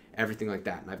 tide, everything like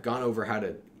that. And I've gone over how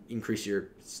to increase your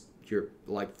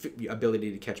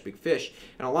ability to catch big fish.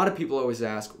 And a lot of people always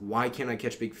ask, why can't I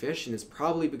catch big fish? And it's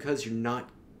probably because you're not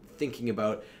thinking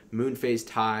about moon phase,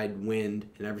 tide, wind,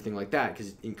 and everything like that,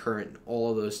 because in current,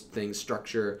 all of those things,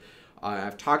 structure,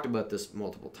 I've talked about this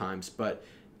multiple times, but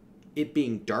it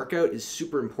being dark out is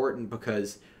super important,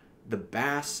 because the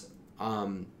bass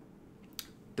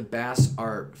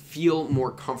feel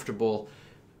more comfortable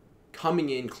coming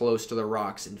in close to the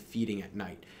rocks and feeding at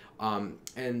night.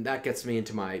 And that gets me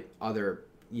into my other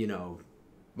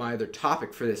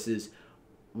topic for this is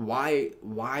why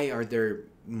are there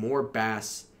more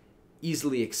bass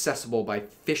easily accessible by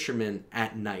fishermen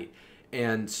at night?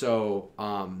 And so,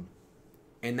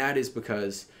 and that is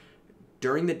because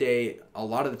during the day, a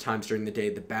lot of the times during the day,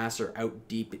 the bass are out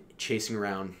deep chasing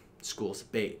around schools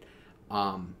of bait.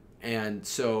 And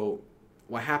so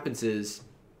what happens is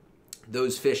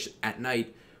those fish at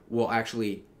night will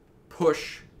actually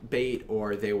push bait,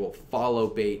 or they will follow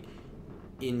bait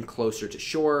in closer to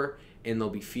shore, and they'll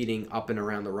be feeding up and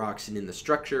around the rocks and in the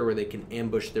structure where they can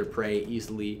ambush their prey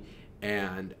easily.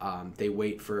 And they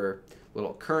wait for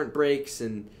little current breaks,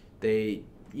 and they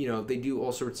do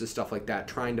all sorts of stuff like that,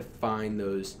 trying to find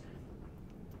those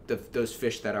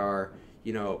fish that are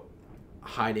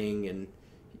hiding and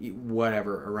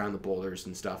whatever around the boulders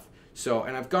and stuff. So,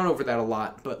 and I've gone over that a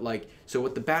lot, but like, so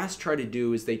what the bass try to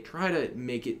do is they try to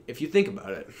make it, if you think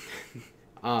about it,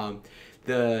 um,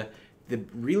 the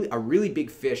a really big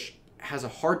fish has a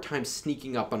hard time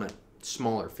sneaking up on a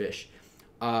smaller fish.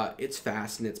 It's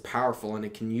fast and it's powerful, and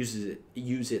it can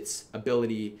use its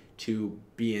ability to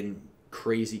be in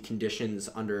crazy conditions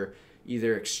under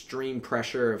either extreme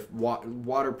pressure of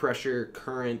water pressure,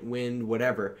 current, wind,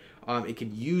 whatever. It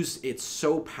could use, it's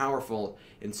so powerful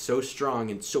and so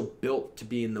strong and so built to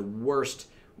be in the worst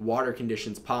water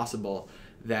conditions possible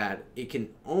that it can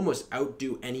almost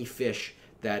outdo any fish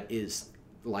that is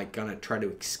like gonna try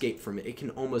to escape from it. It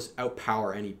can almost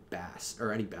outpower any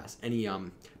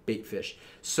bait fish.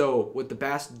 So what the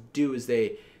bass do is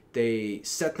they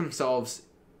set themselves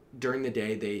during the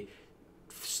day. They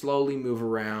slowly move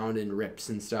around in rips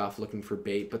and stuff looking for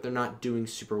bait, but they're not doing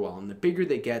super well. And the bigger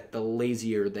they get, the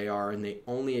lazier they are, and they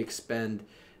only expend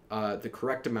the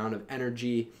correct amount of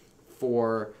energy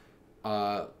for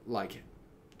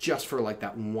just for like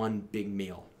that one big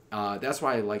meal. That's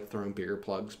why I like throwing bigger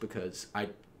plugs, because I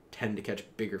tend to catch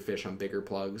bigger fish on bigger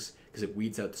plugs because it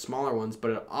weeds out the smaller ones,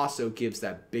 but it also gives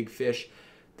that big fish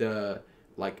the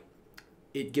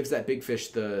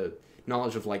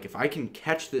knowledge of like, if I can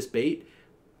catch this bait,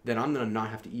 then I'm going to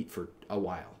not have to eat for a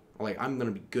while. Like, I'm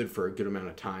going to be good for a good amount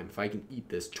of time if I can eat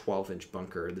this 12-inch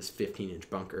bunker or this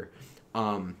 15-inch bunker.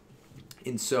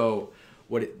 And so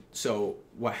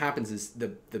what happens is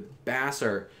the bass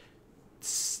are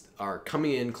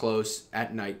coming in close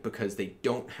at night because they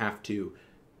don't have to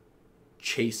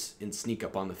chase and sneak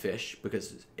up on the fish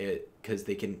because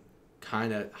they can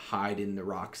kind of hide in the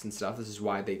rocks and stuff. This is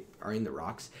why they are in the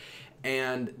rocks.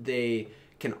 And they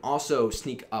can also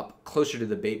sneak up closer to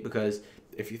the bait because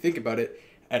if you think about it,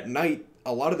 at night,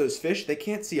 a lot of those fish, they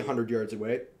can't see 100 yards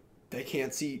away. They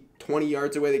can't see 20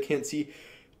 yards away. They can't see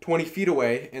 20 feet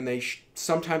away. And they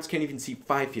sometimes can't even see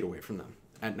 5 feet away from them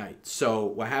at night. So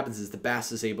what happens is the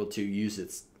bass is able to use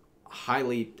its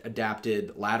highly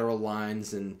adapted lateral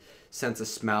lines and sense of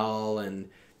smell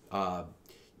and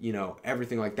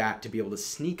everything like that to be able to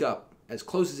sneak up as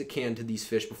close as it can to these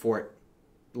fish before it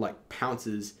like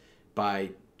pounces by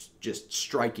just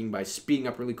striking, by speeding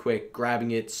up really quick,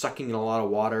 grabbing it, sucking in a lot of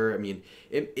water. I mean,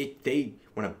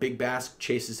 when a big bass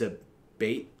chases a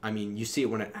bait, I mean, you see it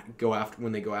when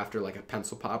they go after like a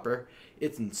pencil popper.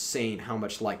 It's insane how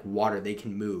much like water they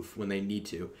can move when they need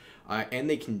to, and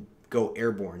they can go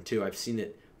airborne too. I've seen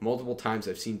it multiple times.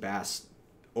 I've seen bass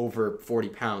over 40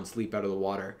 pounds leap out of the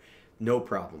water, no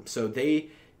problem. So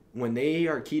when they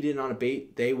are keyed in on a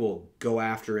bait, they will go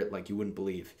after it like you wouldn't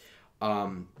believe.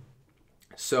 What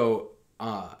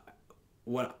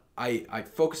I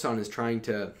focus on is trying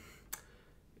to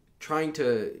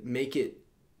make it,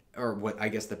 or what I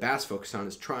guess the bass focus on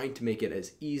is trying to make it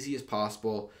as easy as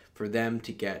possible for them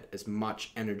to get as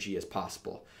much energy as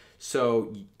possible.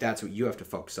 So that's what you have to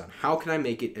focus on. How can I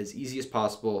make it as easy as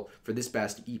possible for this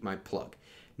bass to eat my plug?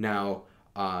 Now,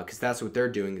 because that's what they're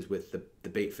doing is with the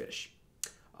bait fish.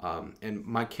 And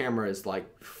my camera is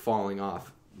like falling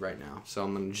off right now, so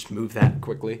I'm gonna just move that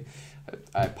quickly.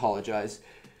 I apologize.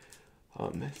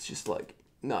 It's just like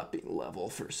not being level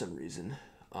for some reason.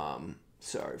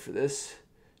 Sorry for this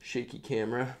shaky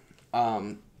camera.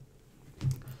 The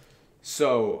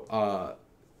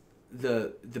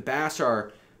bass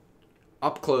are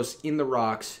up close in the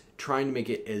rocks trying to make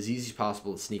it as easy as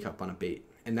possible to sneak up on a bait.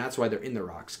 And that's why they're in the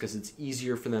rocks, because it's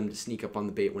easier for them to sneak up on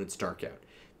the bait when it's dark out.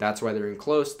 That's why they're in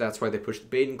close. That's why they push the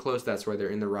bait in close. That's why they're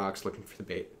in the rocks looking for the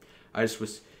bait. I just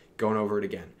was going over it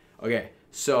again. Okay,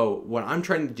 so what I'm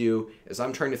trying to do is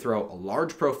I'm trying to throw a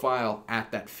large profile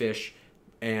at that fish.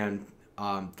 And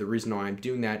the reason why I'm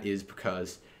doing that is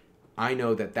because I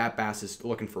know that bass is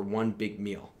looking for one big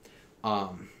meal.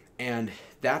 And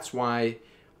that's why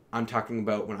I'm talking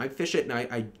about when I fish at night,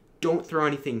 I don't throw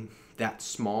anything that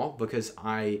small because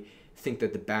I think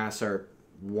that the bass are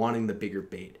wanting the bigger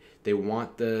bait. They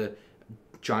want the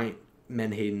giant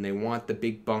menhaden. They want the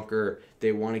big bunker.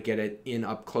 They want to get it in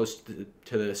up close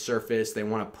to the surface. They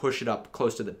want to push it up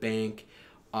close to the bank.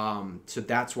 So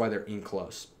that's why they're in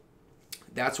close.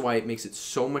 That's why it makes it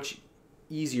so much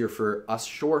easier for us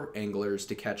shore anglers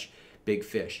to catch big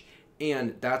fish.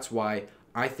 And that's why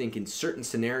I think in certain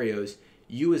scenarios,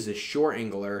 you as a shore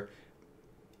angler,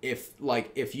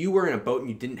 if you were in a boat and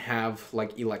you didn't have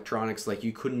like electronics, like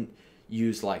you couldn't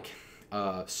use like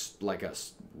a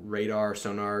radar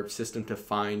sonar system to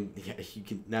find,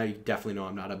 now you definitely know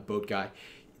I'm not a boat guy,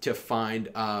 to find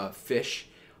fish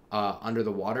under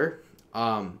the water,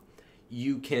 then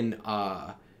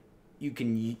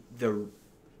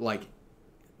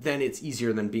it's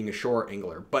easier than being a shore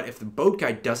angler. But if the boat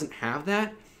guy doesn't have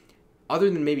that, other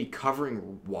than maybe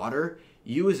covering water,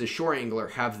 you as a shore angler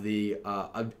have the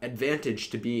advantage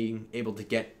to being able to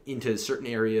get into certain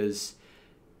areas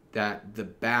that the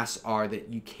bass are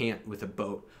that you can't with a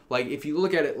boat. Like if you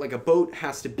look at it, like a boat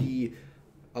has to be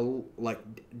like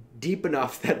deep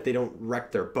enough that they don't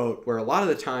wreck their boat, where a lot of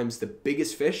the times the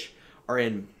biggest fish are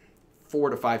in 4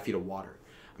 to 5 feet of water.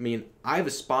 I mean, I have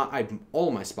a spot, all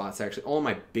of my spots actually, all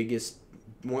my biggest,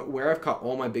 where I've caught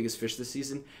all my biggest fish this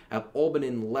season have all been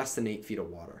in less than 8 feet of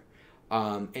water.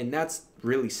 And that's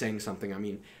really saying something. I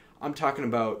mean, I'm talking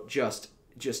about just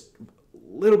a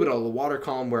little bit of the water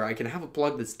column where I can have a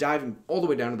plug that's diving all the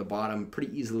way down to the bottom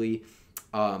pretty easily.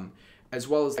 As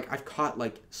well as like I've caught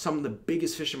like some of the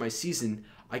biggest fish in my season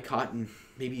I caught in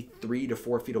maybe 3 to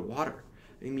 4 feet of water.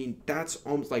 I mean, that's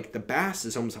almost like the bass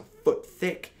is almost a foot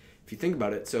thick if you think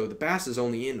about it. So the bass is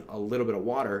only in a little bit of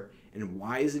water. And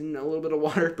why is it in a little bit of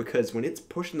water? Because when it's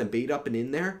pushing the bait up and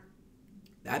in there,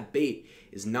 that bait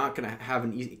is not going to have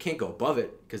it can't go above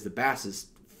it because the bass is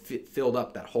filled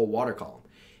up that whole water column.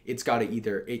 It's got to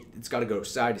it's got to go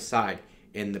side to side,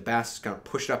 and the bass is going to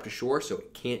push it up to shore, so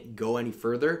it can't go any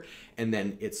further, and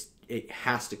then it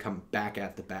has to come back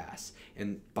at the bass.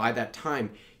 And by that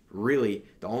time, really,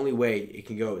 the only way it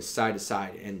can go is side to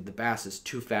side, and the bass is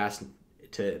too fast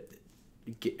to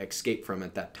escape from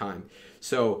at that time.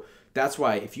 So that's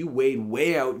why if you wade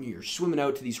way out and you're swimming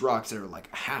out to these rocks that are like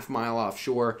a half mile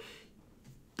offshore,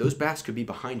 those bass could be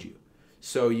behind you.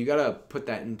 So you got to put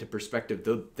that into perspective.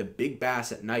 The big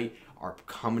bass at night are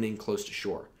coming in close to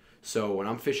shore. So when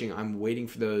I'm fishing, I'm waiting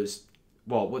for those.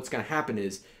 Well, what's going to happen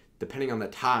is, depending on the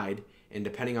tide and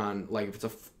depending on, like, if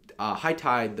it's a high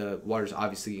tide, the water's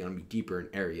obviously going to be deeper in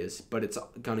areas, but it's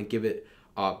going to give it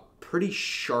a pretty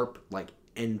sharp, like,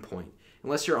 end point.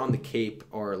 Unless you're on the Cape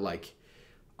or, like,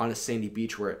 on a sandy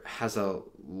beach where it has a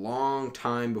long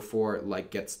time before it, like,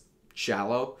 gets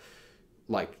shallow.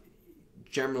 Like,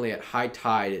 generally at high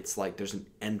tide, it's like there's an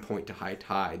end point to high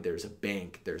tide. There's a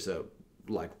bank. There's a,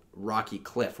 like, rocky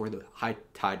cliff where the high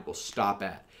tide will stop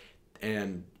at,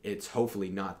 and it's hopefully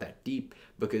not that deep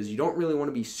because you don't really want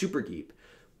to be super deep.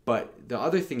 But the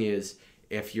other thing is,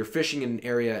 if you're fishing in an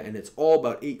area and it's all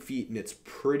about 8 feet and it's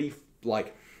pretty,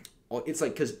 like, it's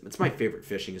like, because it's my favorite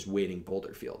fishing is wading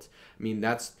boulder fields. I mean,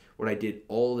 that's what I did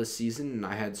all this season, and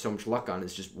I had so much luck on,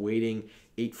 is just wading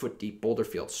 8 foot deep boulder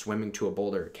fields, swimming to a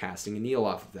boulder, casting a reel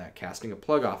off of that, casting a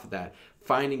plug off of that,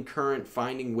 finding current,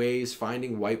 finding waves,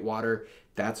 finding white water.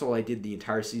 That's all I did the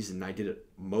entire season. I did it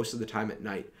most of the time at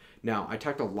night. Now, I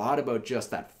talked a lot about just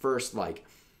that first, like,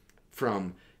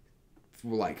 from,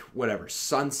 like, whatever,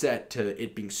 sunset to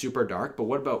it being super dark, but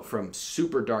what about from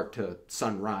super dark to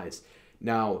sunrise?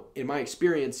 Now, in my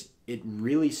experience, it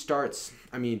really starts,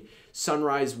 I mean,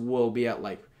 sunrise will be at,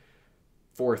 like,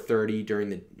 4:30 during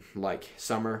the, like,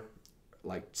 summer.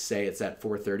 Like, say it's at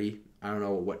 4:30. I don't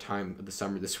know what time of the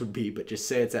summer this would be, but just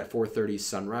say it's at 4:30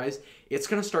 sunrise. It's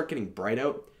going to start getting bright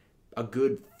out a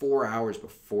good 4 hours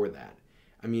before that.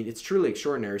 I mean, it's truly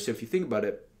extraordinary. So if you think about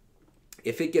it,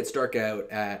 if it gets dark out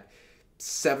at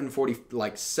 7:40,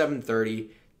 like 7:30,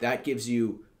 that gives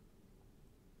you,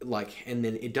 like, and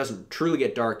then it doesn't truly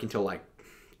get dark until like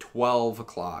 12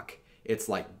 o'clock. It's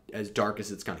like as dark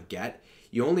as it's going to get.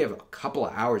 You only have a couple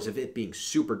of hours of it being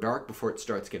super dark before it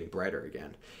starts getting brighter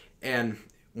again. And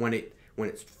when it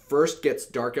first gets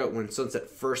dark out, when sunset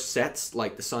first sets,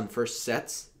 like the sun first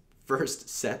sets, that's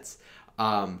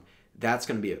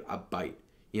going to be a bite.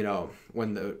 You know,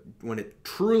 when it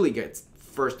truly gets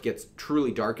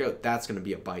truly dark out, that's going to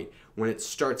be a bite. When it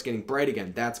starts getting bright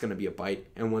again, that's going to be a bite.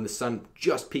 And when the sun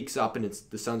just peaks up and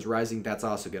the sun's rising, that's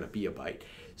also going to be a bite.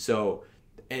 So,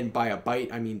 and by a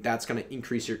bite, I mean that's going to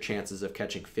increase your chances of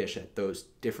catching fish at those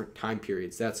different time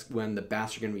periods. That's when the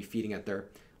bass are going to be feeding at their,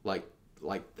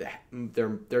 they're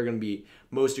going to be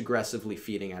most aggressively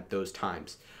feeding at those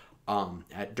times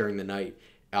during the night.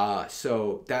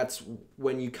 So that's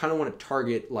when you kind of want to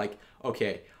target, like,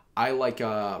 okay, I like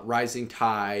a rising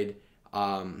tide,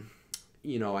 I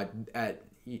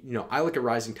like a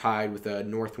rising tide with a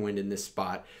north wind in this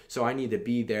spot. So I need to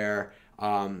be there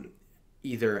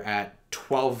either at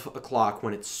 12 o'clock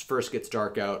when it first gets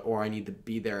dark out, or I need to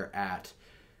be there at,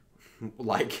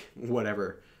 like,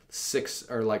 whatever, 6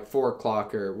 or like 4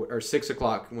 o'clock or 6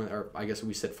 o'clock when, or I guess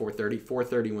we said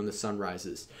 4:30 when the sun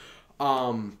rises.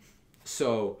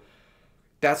 So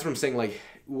that's what I'm saying. Like,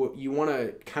 you want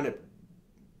to kind of,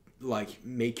 like,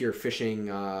 make your fishing,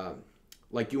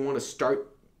 like,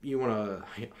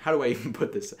 how do I even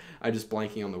put this? I'm just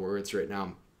blanking on the words right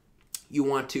now. You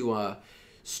want to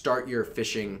start your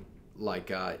fishing,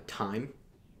 like, time.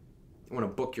 You want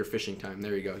to book your fishing time.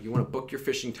 There you go. You want to book your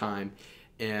fishing time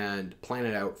and plan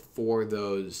it out for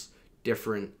those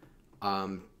different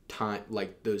time,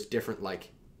 like those different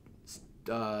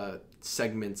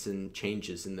segments and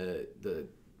changes in the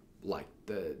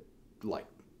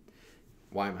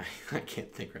why am I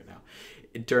can't think right now,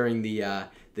 during the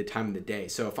time of the day.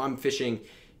 So if I'm fishing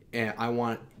and I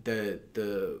want the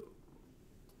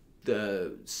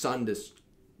sun to,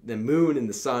 the moon and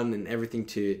the sun and everything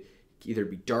to either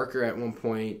be darker at one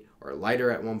point or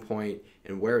lighter at one point,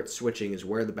 and where it's switching is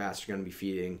where the bass are going to be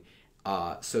feeding.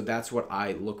 So that's what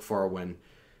I look for when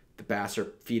the bass are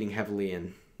feeding heavily,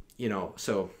 and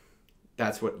so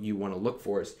that's what you want to look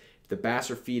for, is if the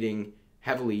bass are feeding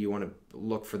heavily, you want to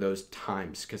look for those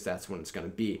times, because that's when it's going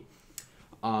to be.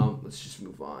 Let's just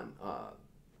move on.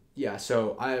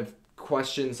 So I have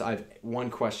questions. I have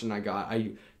one question I got.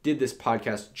 I did this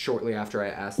podcast shortly after I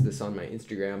asked this on my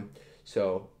Instagram,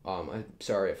 so I'm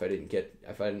sorry if I didn't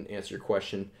answer your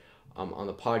question on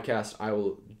the podcast. I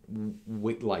will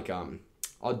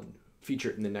I'll feature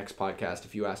it in the next podcast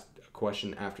if you ask a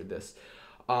question after this.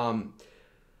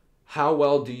 How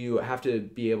well do you have to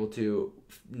be able to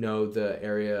know the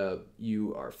area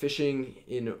you are fishing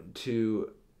in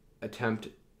to attempt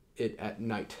it at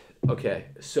night? Okay,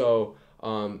 so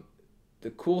the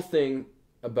cool thing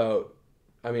about,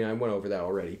 I went over that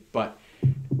already, but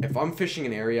if I'm fishing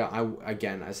an area,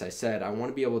 as I said, I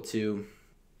want to be able to,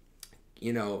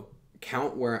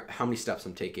 count how many steps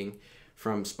I'm taking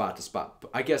from spot to spot.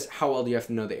 I guess, how well do you have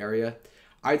to know the area?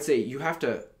 I'd say you have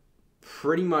to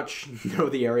pretty much know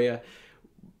the area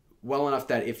well enough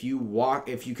that if you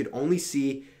could only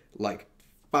see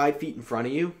 5 feet in front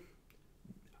of you,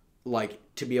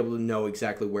 to be able to know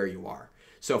exactly where you are.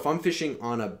 So if I'm fishing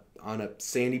on a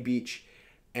sandy beach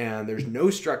and there's no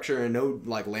structure and no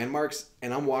landmarks,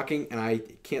 and I'm walking and I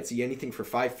can't see anything for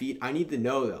 5 feet, I need to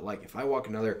know that if I walk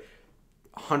another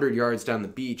 100 yards down the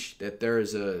beach, that there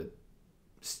is a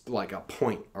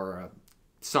point or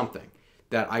something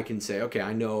that I can say, okay,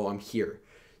 I know I'm here.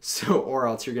 So, or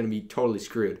else you're going to be totally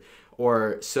screwed.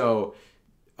 Or so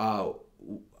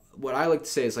what I like to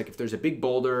say is, if there's a big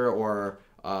boulder or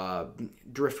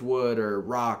driftwood or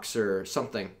rocks or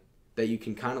something that you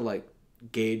can kind of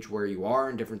gauge where you are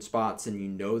in different spots,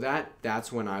 and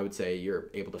that's when I would say you're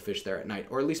able to fish there at night,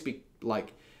 or at least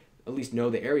at least know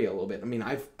the area a little bit.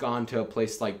 I've gone to a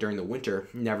place during the winter,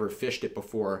 never fished it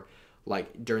before,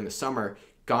 during the summer,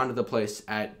 gone to the place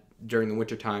during the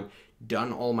winter time,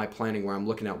 done all my planning where I'm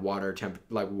looking at water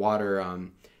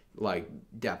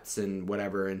depths and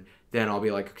whatever, and then I'll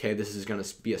be okay, this is going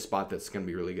to be a spot that's going to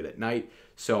be really good at night.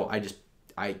 So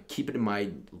I keep it in my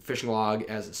fishing log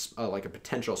as a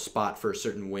potential spot for a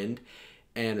certain wind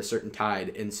and a certain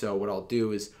tide. And so what I'll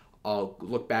do is I'll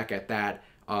look back at that,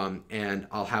 and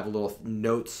I'll have a little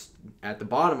notes at the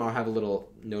bottom. I'll have a little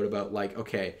note about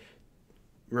okay,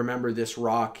 remember this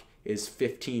rock is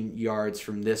 15 yards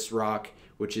from this rock,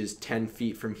 which is 10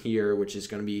 feet from here, which is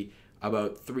going to be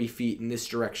about 3 feet in this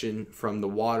direction from the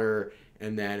water.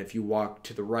 And then if you walk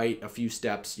to the right a few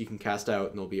steps, you can cast out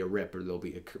and there'll be a rip, or there'll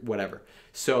be whatever.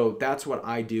 So that's what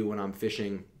I do when I'm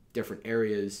fishing different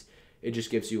areas. It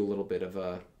just gives you a little bit of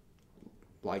a,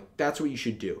 that's what you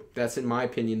should do. That's, in my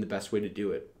opinion, the best way to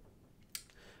do it.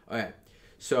 Okay,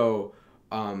 so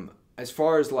as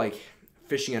far as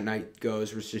fishing at night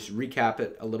goes, let's just recap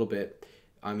it a little bit.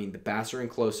 The bass are in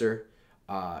closer.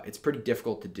 It's pretty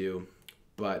difficult to do,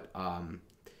 but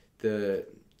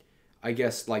I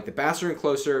guess the bass are in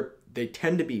closer. The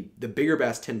bigger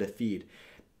bass tend to feed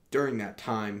during that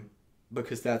time,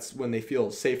 because that's when they feel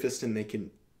safest and they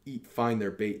can find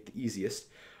their bait the easiest.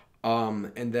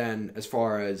 And then as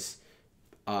far as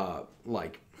I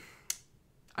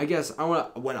guess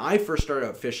when I first started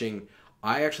out fishing,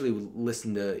 I actually would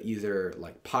listen to either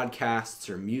podcasts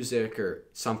or music or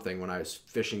something when I was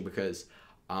fishing, because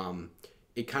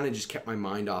it kind of just kept my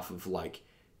mind off of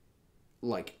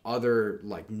other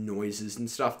noises and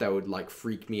stuff that would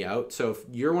freak me out. So if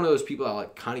you're one of those people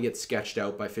that kind of get sketched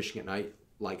out by fishing at night,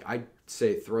 I'd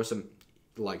say throw some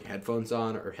headphones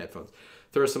on,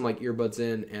 throw some earbuds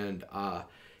in, and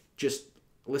just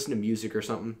listen to music or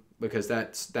something, because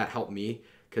that helped me,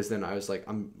 because then I was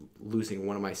I'm losing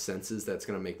one of my senses that's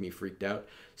going to make me freaked out.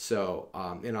 So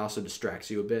it also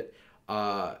distracts you a bit.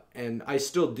 And I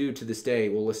still do to this day,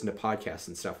 will listen to podcasts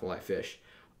and stuff while I fish.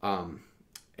 And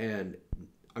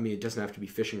it doesn't have to be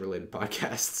fishing related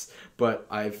podcasts, but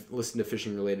I've listened to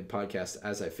fishing related podcasts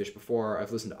as I fished before.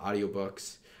 I've listened to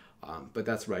audiobooks, but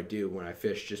that's what I do when I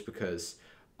fish, just because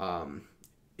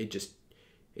it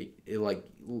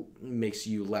makes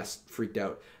you less freaked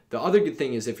out. The other good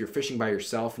thing is, if you're fishing by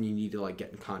yourself and you need to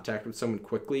get in contact with someone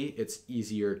quickly, it's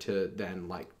easier to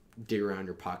then dig around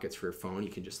your pockets for your phone. You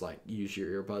can just use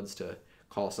your earbuds to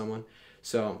call someone.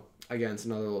 So again, it's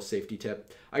another little safety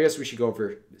tip. I guess we should go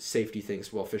over safety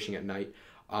things while fishing at night.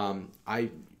 I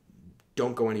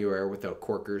don't go anywhere without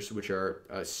corkers, which are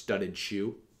a studded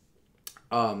shoe.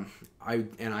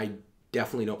 I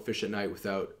definitely don't fish at night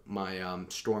without my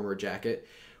Stormer jacket,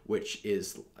 which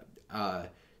is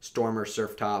Stormer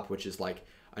surf top, which is like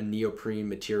a neoprene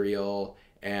material,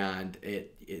 and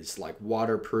it is like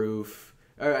waterproof.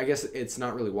 Or I guess it's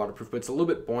not really waterproof, but it's a little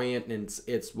bit buoyant, and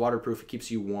it's waterproof. It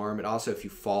keeps you warm. It also, if you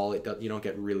fall, you don't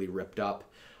get really ripped up.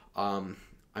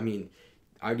 I mean,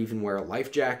 I'd even wear a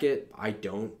life jacket. I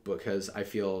don't, because I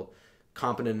feel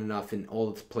competent enough in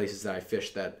all the places that I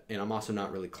fish that, and I'm also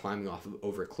not really climbing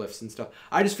over cliffs and stuff.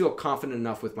 I just feel confident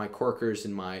enough with my corkers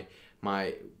and my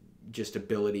just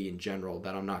ability in general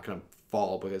that I'm not gonna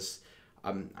fall, because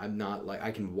I'm not like,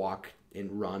 I can walk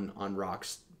and run on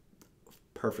rocks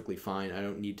perfectly fine. I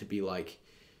don't need to be like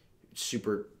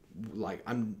super, like,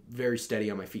 I'm very steady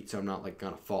on my feet, so I'm not like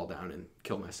gonna fall down and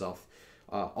kill myself.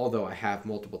 Although I have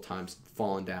multiple times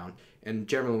fallen down, and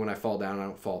generally when I fall down, I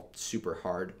don't fall super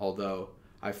hard, although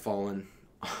I've fallen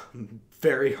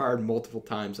very hard multiple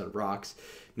times on rocks,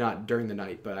 not during the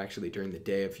night, but actually during the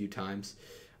day a few times.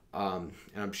 And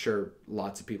I'm sure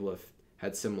lots of people have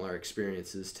had similar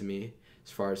experiences to me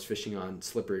as far as fishing on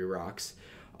slippery rocks.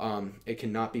 It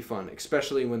cannot be fun,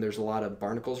 especially when there's a lot of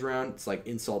barnacles around. It's like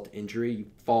insult to injury. You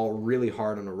fall really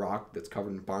hard on a rock that's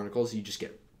covered in barnacles, you just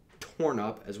get torn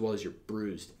up, as well as you're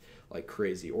bruised like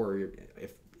crazy, or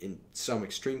if in some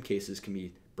extreme cases can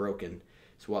be broken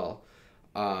as well.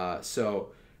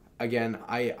 So again,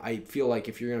 I feel like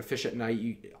if you're gonna fish at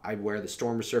night, I wear the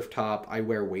Stormer surf top. I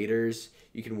wear waders.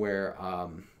 You can wear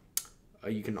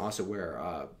you can also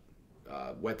wear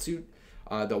wetsuit.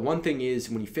 The one thing is,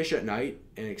 when you fish at night,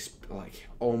 and like,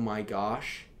 oh my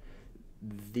gosh,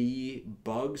 the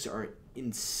bugs are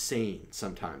insane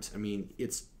sometimes. I mean,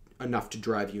 it's enough to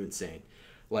drive you insane.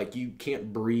 Like, you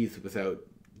can't breathe without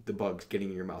the bugs getting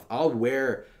in your mouth. I'll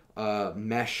wear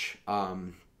mesh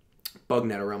bug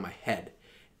net around my head.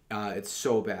 It's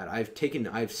so bad.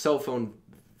 I have cell phone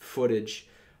footage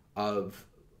of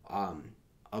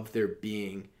there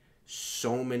being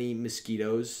so many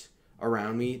mosquitoes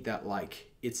around me that,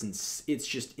 like, it's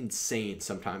just insane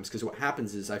sometimes. Because what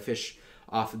happens is, I fish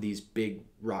off of these big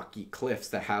rocky cliffs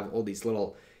that have all these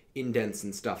little indents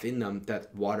and stuff in them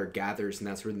that water gathers, and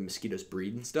that's where the mosquitoes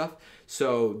breed and stuff.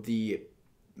 So the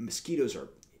mosquitoes are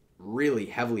really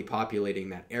heavily populating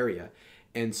that area,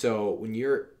 and so when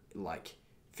you're like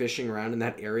fishing around in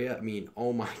that area, I mean,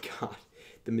 oh my god,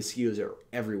 the mosquitoes are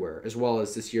everywhere. As well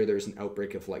as this year there's an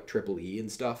outbreak of like triple E and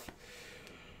stuff,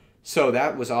 so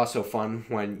that was also fun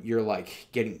when you're like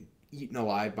getting eaten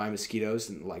alive by mosquitoes,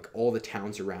 and like all the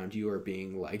towns around you are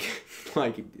being like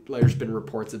there's been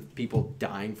reports of people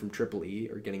dying from triple E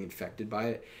or getting infected by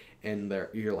it, and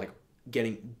you're like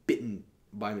getting bitten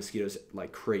by mosquitoes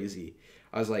like crazy.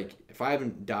 I was like, if I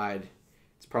haven't died,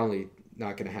 it's probably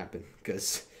not gonna happen,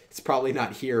 because it's probably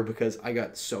not here, because I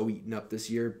got so eaten up this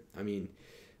year. I mean,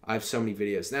 I have so many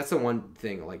videos, and that's the one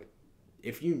thing, like,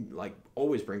 if you like,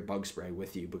 always bring bug spray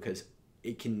with you, because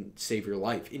it can save your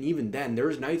life. And even then, there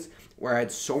was nights where I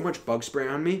had so much bug spray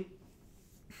on me.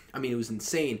 I mean, it was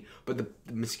insane, but the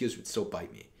mosquitoes would still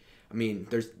bite me. I mean,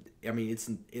 I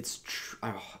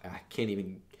can't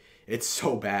even, it's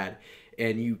so bad.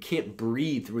 And you can't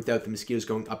breathe without the mosquitoes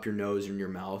going up your nose and your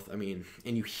mouth. I mean,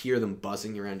 and you hear them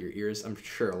buzzing around your ears. I'm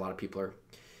sure a lot of people are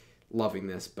loving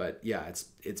this, but yeah,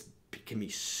 it can be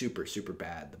super, super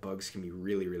bad. The bugs can be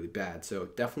really, really bad. So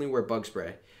definitely wear bug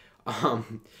spray.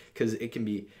 Because it can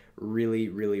be really,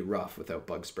 really rough without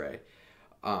bug spray.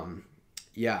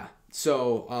 Yeah,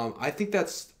 so I think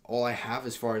that's all I have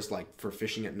as far as like for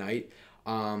fishing at night.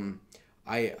 I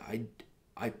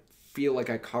feel like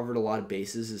I covered a lot of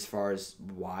bases as far as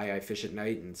why I fish at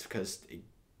night, and it's because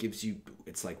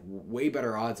it's like way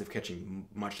better odds of catching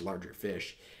much larger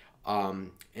fish,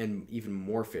 and even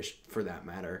more fish for that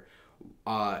matter.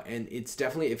 And it's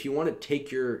definitely, if you want to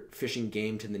take your fishing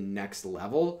game to the next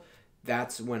level,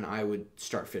 that's when I would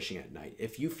start fishing at night.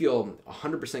 If you feel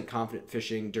 100% confident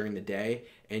fishing during the day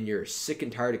and you're sick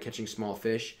and tired of catching small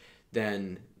fish,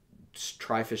 then just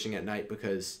try fishing at night,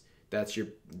 because that's your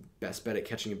best bet at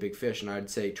catching a big fish. And I'd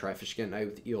say try fishing at night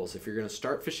with eels. If you're going to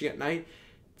start fishing at night,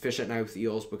 fish at night with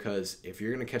eels, because if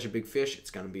you're going to catch a big fish, it's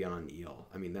going to be on an eel.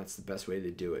 I mean, that's the best way to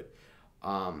do it.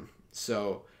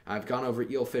 So I've gone over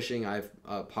eel fishing. I've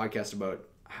podcast about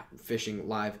fishing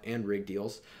live and rigged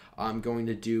eels. I'm going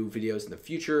to do videos in the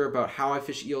future about how I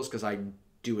fish eels, because I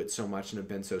do it so much and have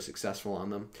been so successful on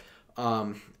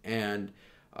them. And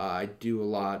I do a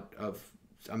lot of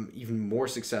I'm even more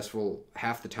successful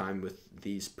half the time with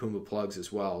these Puma plugs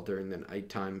as well during the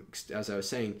nighttime. As I was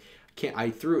saying,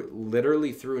 I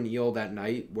literally threw an eel that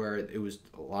night where it was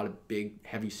a lot of big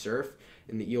heavy surf,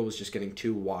 and the eel was just getting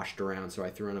too washed around. So I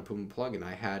threw on a Puma plug, and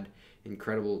I had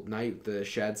incredible night with the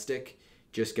shad stick,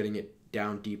 just getting it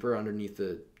down deeper underneath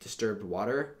the disturbed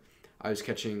water. I was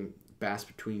catching bass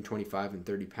between 25 and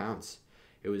 30 pounds.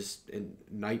 It was a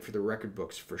night for the record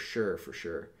books for sure.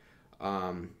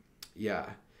 Yeah.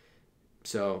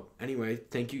 So anyway,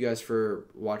 thank you guys for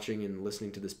watching and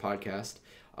listening to this podcast.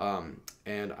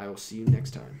 And I will see you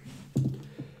next time.